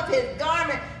hem of his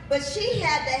garment. But she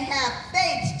had to have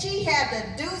faith. She had to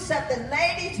do something.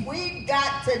 Ladies, we've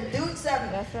got to do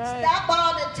something. That's right. Stop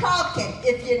all the talking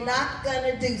if you're not going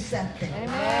to do something.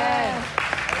 Amen.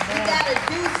 You got to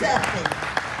do something.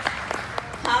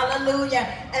 Hallelujah.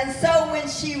 And so when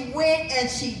she went and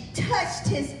she touched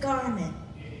his garment,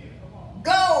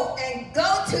 go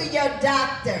to your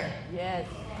doctor. Yes.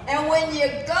 And when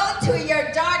you go to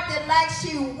your doctor, like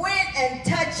she went and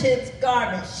touched his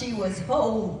garment, she was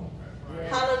whole.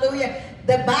 Hallelujah.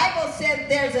 The Bible says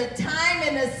there's a time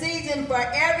and a season for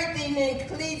everything in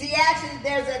Ecclesiastes.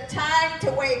 There's a time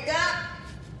to wake up.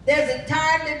 There's a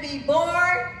time to be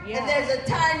born. And there's a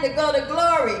time to go to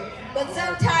glory. But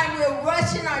sometimes we're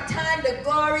rushing our time to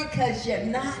glory because you're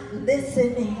not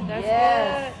listening.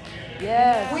 Yes.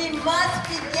 Yes. We must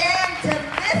begin to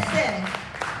listen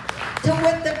to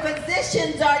what the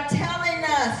physicians are telling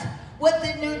us. What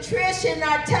the nutrition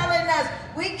are telling us.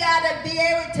 We got to be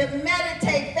able to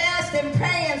meditate, fast, and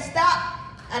pray and stop.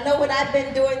 I know what I've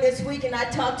been doing this week, and I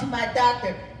talked to my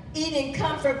doctor, eating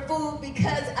comfort food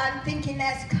because I'm thinking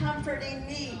that's comforting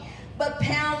me. But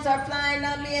pounds are flying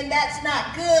on me, and that's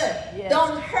not good. Yes.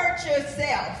 Don't hurt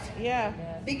yourself. Yeah.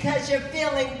 Because you're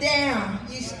feeling down.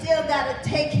 You still got to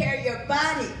take care of your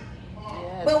body.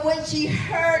 But when she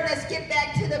heard, let's get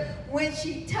back to when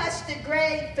she touched the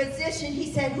great physician,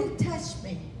 he said, who touched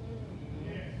me?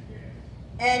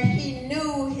 And he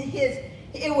knew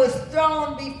it was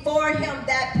thrown before him,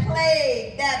 that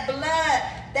plague, that blood,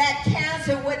 that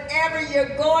cancer, whatever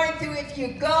you're going through. If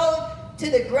you go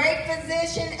to the great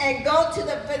physician and go to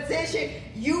the physician,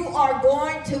 you are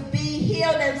going to be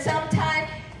healed. And sometime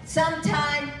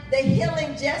the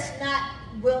healing just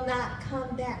will not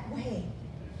come that way.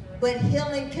 But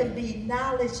healing can be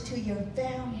knowledge to your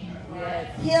family.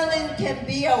 Yes. Healing can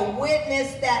be a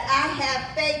witness that I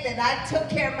have faith, that I took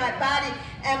care of my body,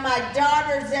 and my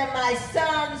daughters and my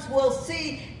sons will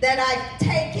see that I've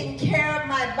taken care of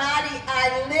my body.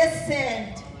 I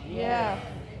listened. Yeah.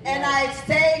 And I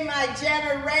saved my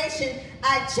generation.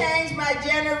 I changed my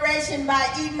generation by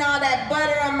eating all that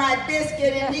butter on my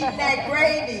biscuit and eating that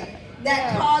gravy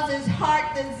that causes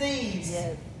heart disease.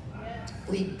 Yes.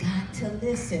 We've got to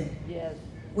listen. Yes.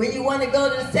 When you want to go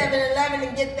to 7-Eleven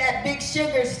and get that big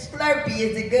sugar Slurpee,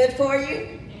 is it good for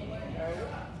you?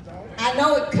 I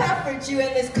know it comforts you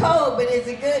and it's cold, but is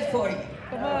it good for you?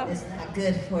 It's not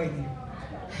good for you.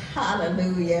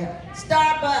 Hallelujah.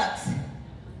 Starbucks.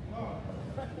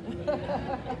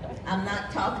 I'm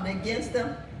not talking against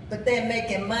them, but they're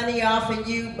making money off of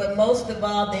you, but most of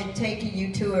all, they're taking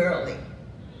you too early.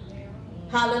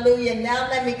 Hallelujah. Now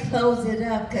let me close it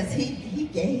up because he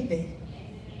gave it.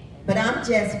 But I'm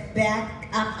just back.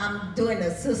 I'm doing a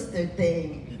sister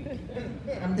thing.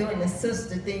 I'm doing a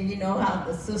sister thing. You know how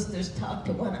the sisters talk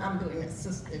to one. I'm doing a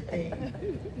sister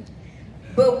thing.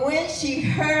 But when she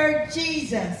heard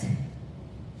Jesus,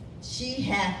 she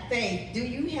had faith. Do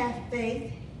you have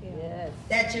faith? Yes.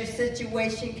 That your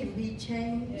situation can be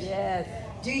changed? Yes.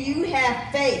 Do you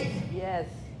have faith? Yes.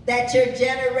 That your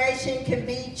generation can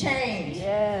be changed?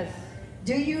 Yes.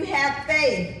 Do you have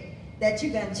faith that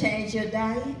you're going to change your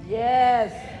diet?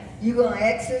 Yes. You're going to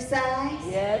exercise?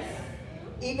 Yes.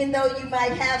 Even though you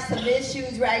might have some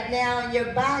issues right now in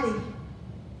your body,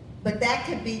 but that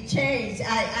could be changed.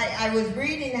 I was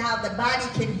reading how the body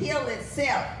can heal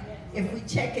itself if we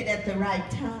check it at the right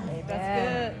time.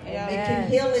 That's good. Yeah. It can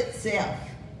heal itself.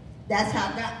 That's how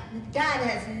God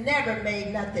has never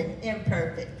made nothing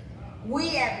imperfect. We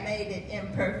have made it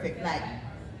imperfect, like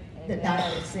the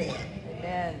doctor said.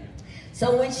 Amen.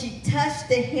 So when she touched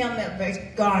the hem of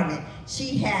her garment,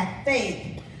 she had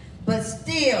faith, but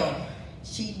still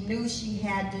she knew she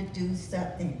had to do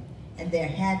something, and there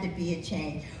had to be a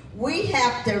change. We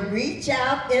have to reach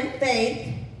out in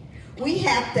faith. We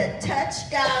have to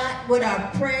touch God with our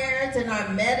prayers and our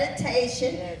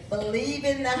meditation, believe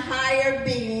in the higher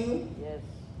being. Yes.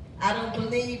 I don't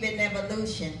believe in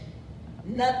evolution.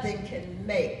 Nothing can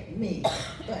make me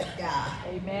but God.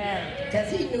 Amen.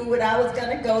 Because he knew what I was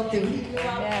going to go through. He knew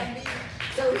I was going to be.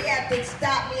 So he had to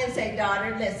stop me and say,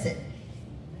 daughter, listen.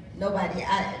 Nobody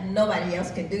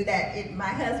else can do that. My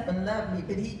husband loved me,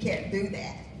 but he can't do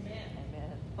that.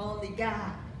 Amen. Only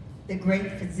God, the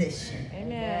great physician.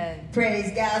 Amen.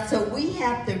 Praise God. So we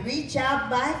have to reach out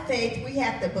by faith. We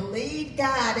have to believe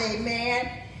God. Amen.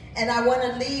 And I want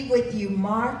to leave with you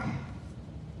Mark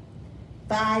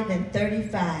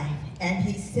 5:35. And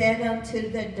he said unto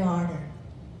the daughter,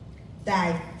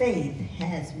 thy faith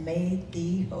has made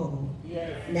thee whole.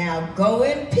 Yes. Now go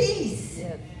in peace.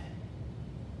 Yes.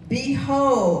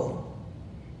 Behold,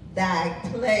 thy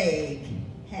plague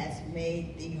has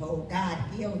made thee whole. God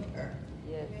healed her.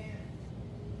 Yes.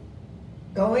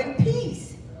 Go in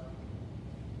peace.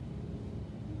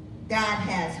 God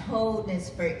has wholeness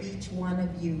for each one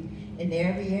of you in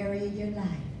every area of your life.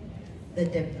 The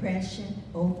depression,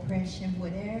 oppression,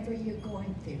 whatever you're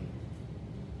going through,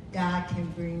 God can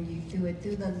bring you through it,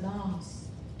 through the loss.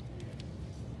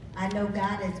 I know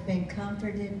God has been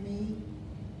comforting me,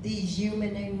 these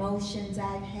human emotions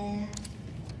I've had,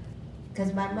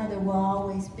 because my mother will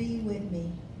always be with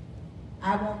me.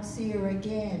 I won't see her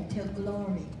again till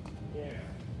glory. Yes.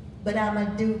 But I'm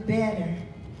going to do better.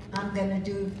 I'm going to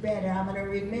do better. I'm going to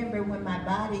remember when my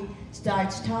body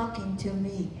starts talking to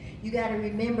me. You got to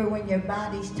remember when your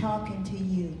body's talking to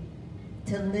you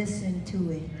to listen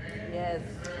to it. Yes.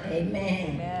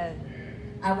 Amen. Amen.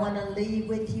 I want to leave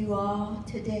with you all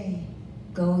today.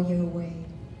 Go your way.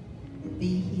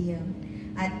 Be healed.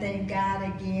 I thank God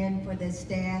again for the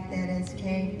staff that has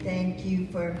came. Thank you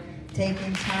for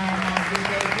taking time out your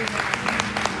day. Thank you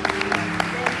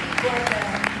for the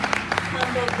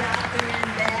humble doctor in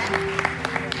that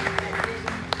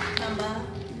didn't come up.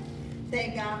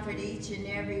 Thank God for each and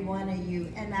every one of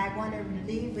you. And I want to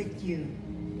leave with you.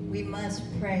 We must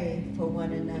pray for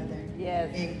one another.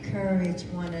 Yes. Encourage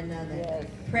one another. Yes.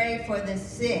 Pray for the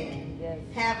sick. Yes.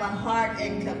 Have a heart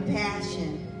and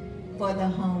compassion for the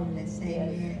homeless.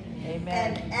 Amen. Yes.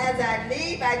 Amen. And as I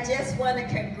leave, I just want to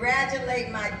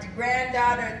congratulate my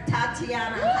granddaughter,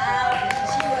 Tatiana Howe.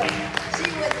 She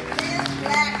was Miss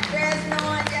Black Fresno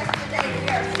on yesterday. We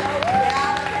are so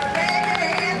proud of her. Raise your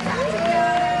hand,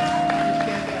 Tatiana.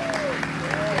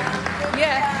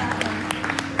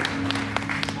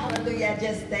 Hallelujah. I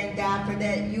just thank God for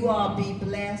that. You all be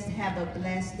blessed. Have a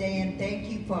blessed day. And thank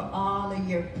you for all of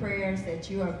your prayers that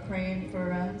you are praying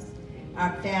for us.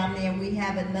 our family, and we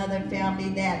have another family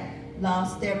that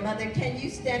lost their mother. Can you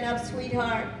stand up,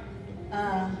 sweetheart?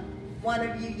 One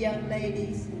of you young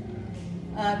ladies.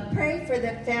 Pray for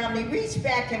the family. Reach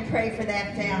back and pray for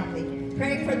that family.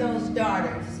 Pray for those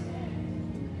daughters.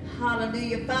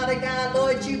 Hallelujah. Father God,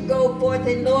 Lord, you go forth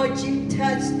and Lord, you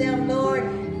touch them, Lord.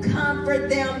 Comfort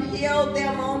them, heal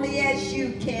them only as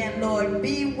you can, Lord.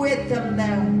 Be with them,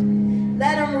 Lord.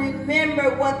 Let them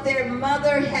remember what their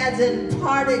mother has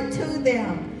imparted to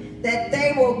them, that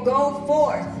they will go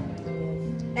forth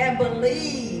and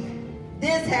believe.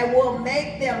 This will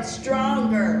make them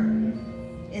stronger.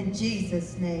 In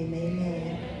Jesus' name,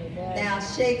 amen. Now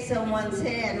shake someone's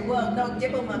hand. Well, no,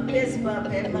 give them a fist bump,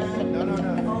 amen. No.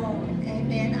 Oh,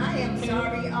 amen. I am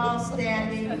sorry, all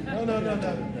standing. No.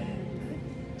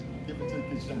 Give it to the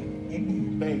good shot.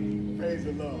 Amen. Thank you. Praise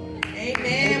the Lord.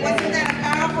 Amen. Wasn't that a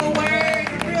powerful word?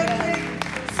 Real quick,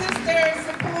 sisters,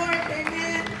 support.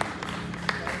 Amen.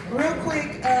 Real quick,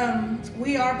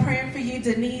 we are praying for you,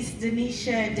 Denise,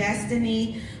 Denisha, and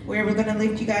Destiny, where we're going to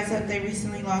lift you guys up. They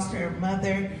recently lost her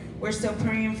mother. We're still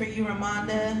praying for you,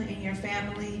 Ramonda, and your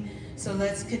family. So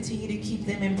let's continue to keep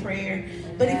them in prayer.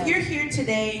 But if you're here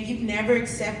today and you've never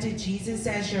accepted Jesus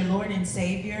as your Lord and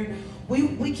Savior,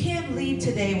 we can't leave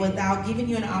today without giving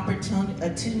you an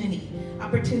opportunity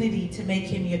to make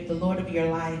him the Lord of your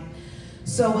life.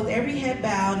 So with every head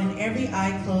bowed and every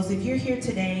eye closed, if you're here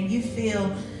today and you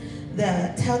feel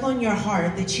the tug on your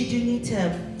heart that you do need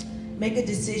to make a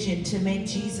decision to make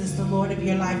Jesus the Lord of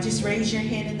your life, just raise your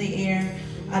hand in the air.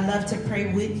 I love to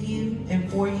pray with you and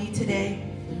for you today.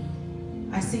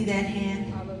 I see that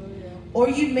hand. Or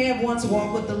you may have once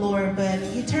walked with the Lord, but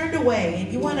you turned away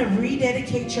and you want to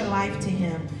rededicate your life to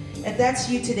him. If that's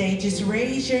you today, just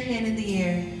raise your hand in the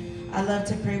air. I love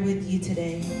to pray with you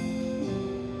today.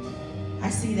 I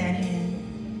see that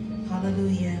hand.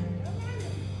 Hallelujah.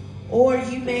 Or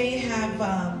you may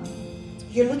have,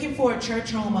 you're looking for a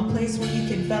church home, a place where you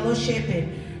can fellowship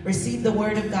and receive the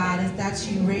word of God. If that's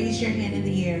you, raise your hand in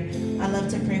the air. I love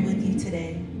to pray with you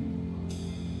today.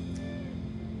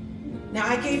 Now,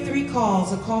 I gave 3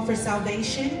 calls: a call for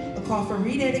salvation, a call for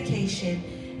rededication,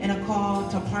 and a call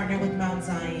to partner with Mount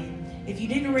Zion. If you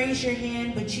didn't raise your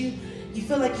hand, but you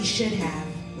feel like you should have,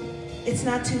 it's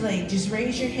not too late. Just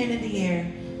raise your hand in the air.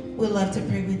 We'd love to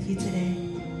pray with you today.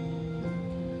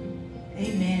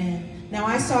 Amen. Now,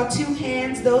 I saw 2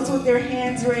 hands, those with their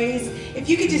hands raised. If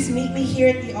you could just meet me here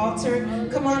at the altar.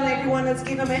 Come on, everyone, let's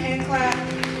give them a hand clap.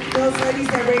 Those ladies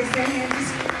that raised their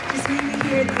hands, just meet me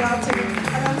here at the altar.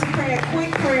 I'd love to pray a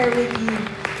quick prayer with you.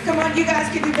 Come on, you guys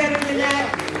can do better than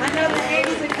that. I know the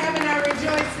angels in heaven are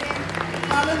rejoicing.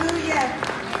 Hallelujah.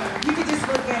 You can just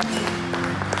look at me.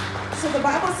 So the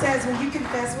Bible says when you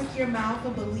confess with your mouth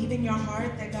and believe in your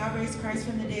heart that God raised Christ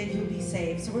from the dead, you'll be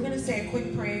saved. So we're going to say a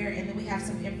quick prayer, and then we have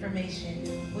some information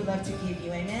we'd love to give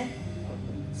you. Amen?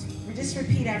 Just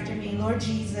repeat after me. Lord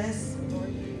Jesus,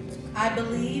 I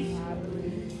believe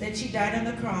that you died on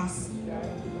the cross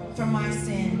for my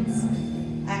sins.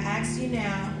 I ask you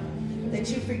now that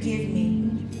you forgive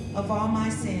me of all my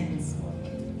sins,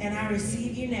 and I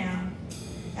receive you now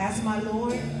as my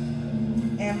Lord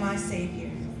and my Savior.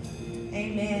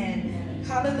 Amen.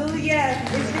 Hallelujah.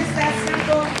 It's just that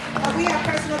simple. We have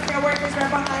personal care workers right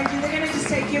behind you. They're going to just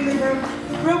take you in the room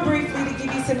real briefly to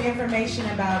give you some information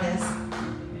about us.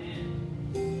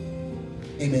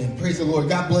 Amen. Praise the Lord.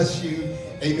 God bless you.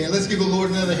 Amen. Let's give the Lord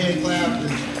another hand clap and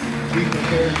be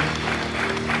prepared.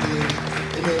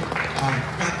 Amen.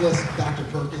 God bless Dr.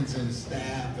 Perkins and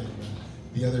staff and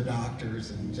the other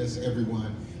doctors and just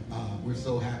everyone. We're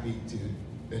so happy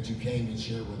that you came and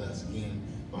shared with us again.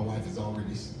 My wife has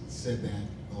already said that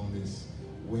on this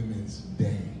Women's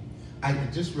Day.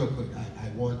 Just real quick, I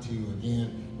want to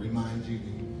again remind you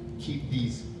to keep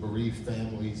these bereaved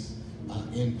families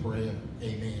in prayer.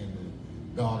 Amen.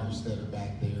 The daughters that are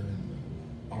back there and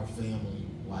our family,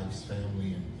 wife's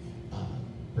family, and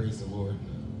praise the Lord.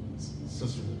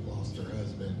 Sister that lost her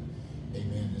husband,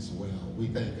 amen, as well. We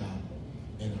thank God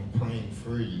and are praying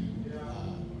for you.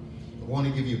 I want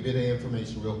to give you a bit of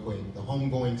information real quick. The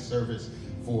homegoing service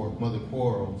for Mother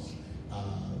Quarles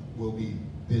will be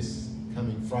this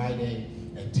coming Friday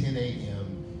at 10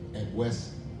 a.m. at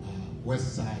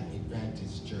Westside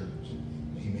Adventist Church.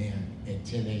 Amen. At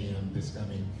 10 a.m. this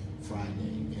coming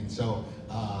Friday. And so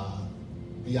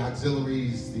the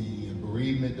auxiliaries, the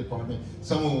bereavement department,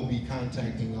 someone will be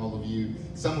contacting all of you.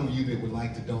 Some of you that would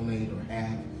like to donate or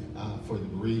have for the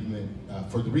bereavement,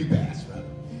 for the repast, rather.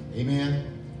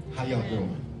 Amen. How y'all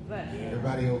doing?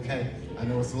 Everybody okay? I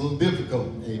know it's a little difficult.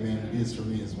 Amen. It is for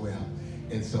me as well.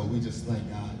 And so we just thank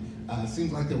God. It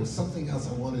seems like there was something else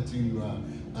I wanted to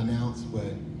announce,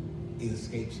 but It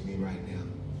escapes me right now.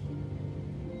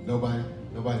 Nobody?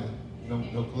 Nobody?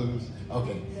 No clues?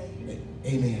 Okay.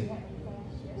 Amen.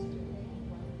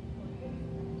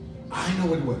 I know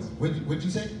what it was. What'd you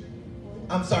say?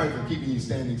 I'm sorry for keeping you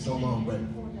standing so long, but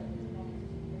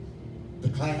the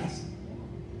class?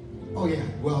 Oh yeah,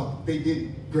 well, they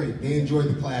did great. They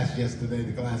enjoyed the class yesterday.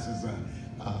 The class is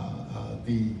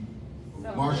the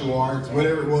martial arts,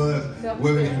 whatever it was.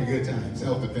 Women had a good time,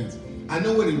 self-defense. I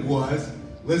know what it was.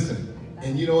 Listen,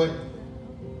 and you know what?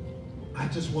 I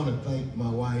just want to thank my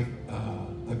wife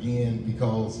again,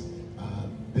 because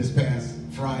this past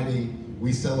Friday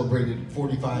we celebrated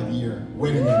 45-year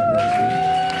wedding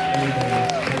anniversary. Amen.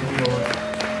 Thank you, Lord.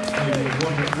 Amen.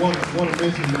 Want to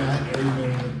mention that.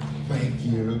 Amen. Thank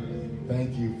you.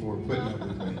 Thank you for putting up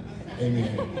with me.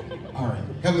 Amen. All right.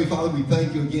 Heavenly Father, we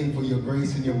thank you again for your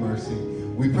grace and your mercy.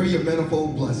 We pray your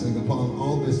manifold blessing upon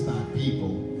all this stock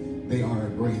people. They are a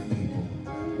great people.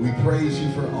 We praise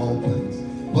you for all things.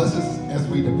 Bless us as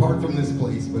we depart from this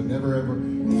place, but never ever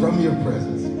from your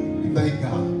presence. We thank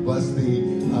God. Bless the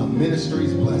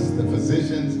ministries, bless the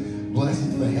physicians, bless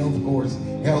the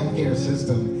healthcare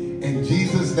system. In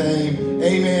Jesus' name,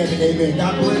 amen, amen.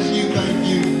 God bless you. Thank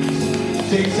you.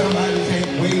 Shake somebody's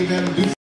hand, wave at them, do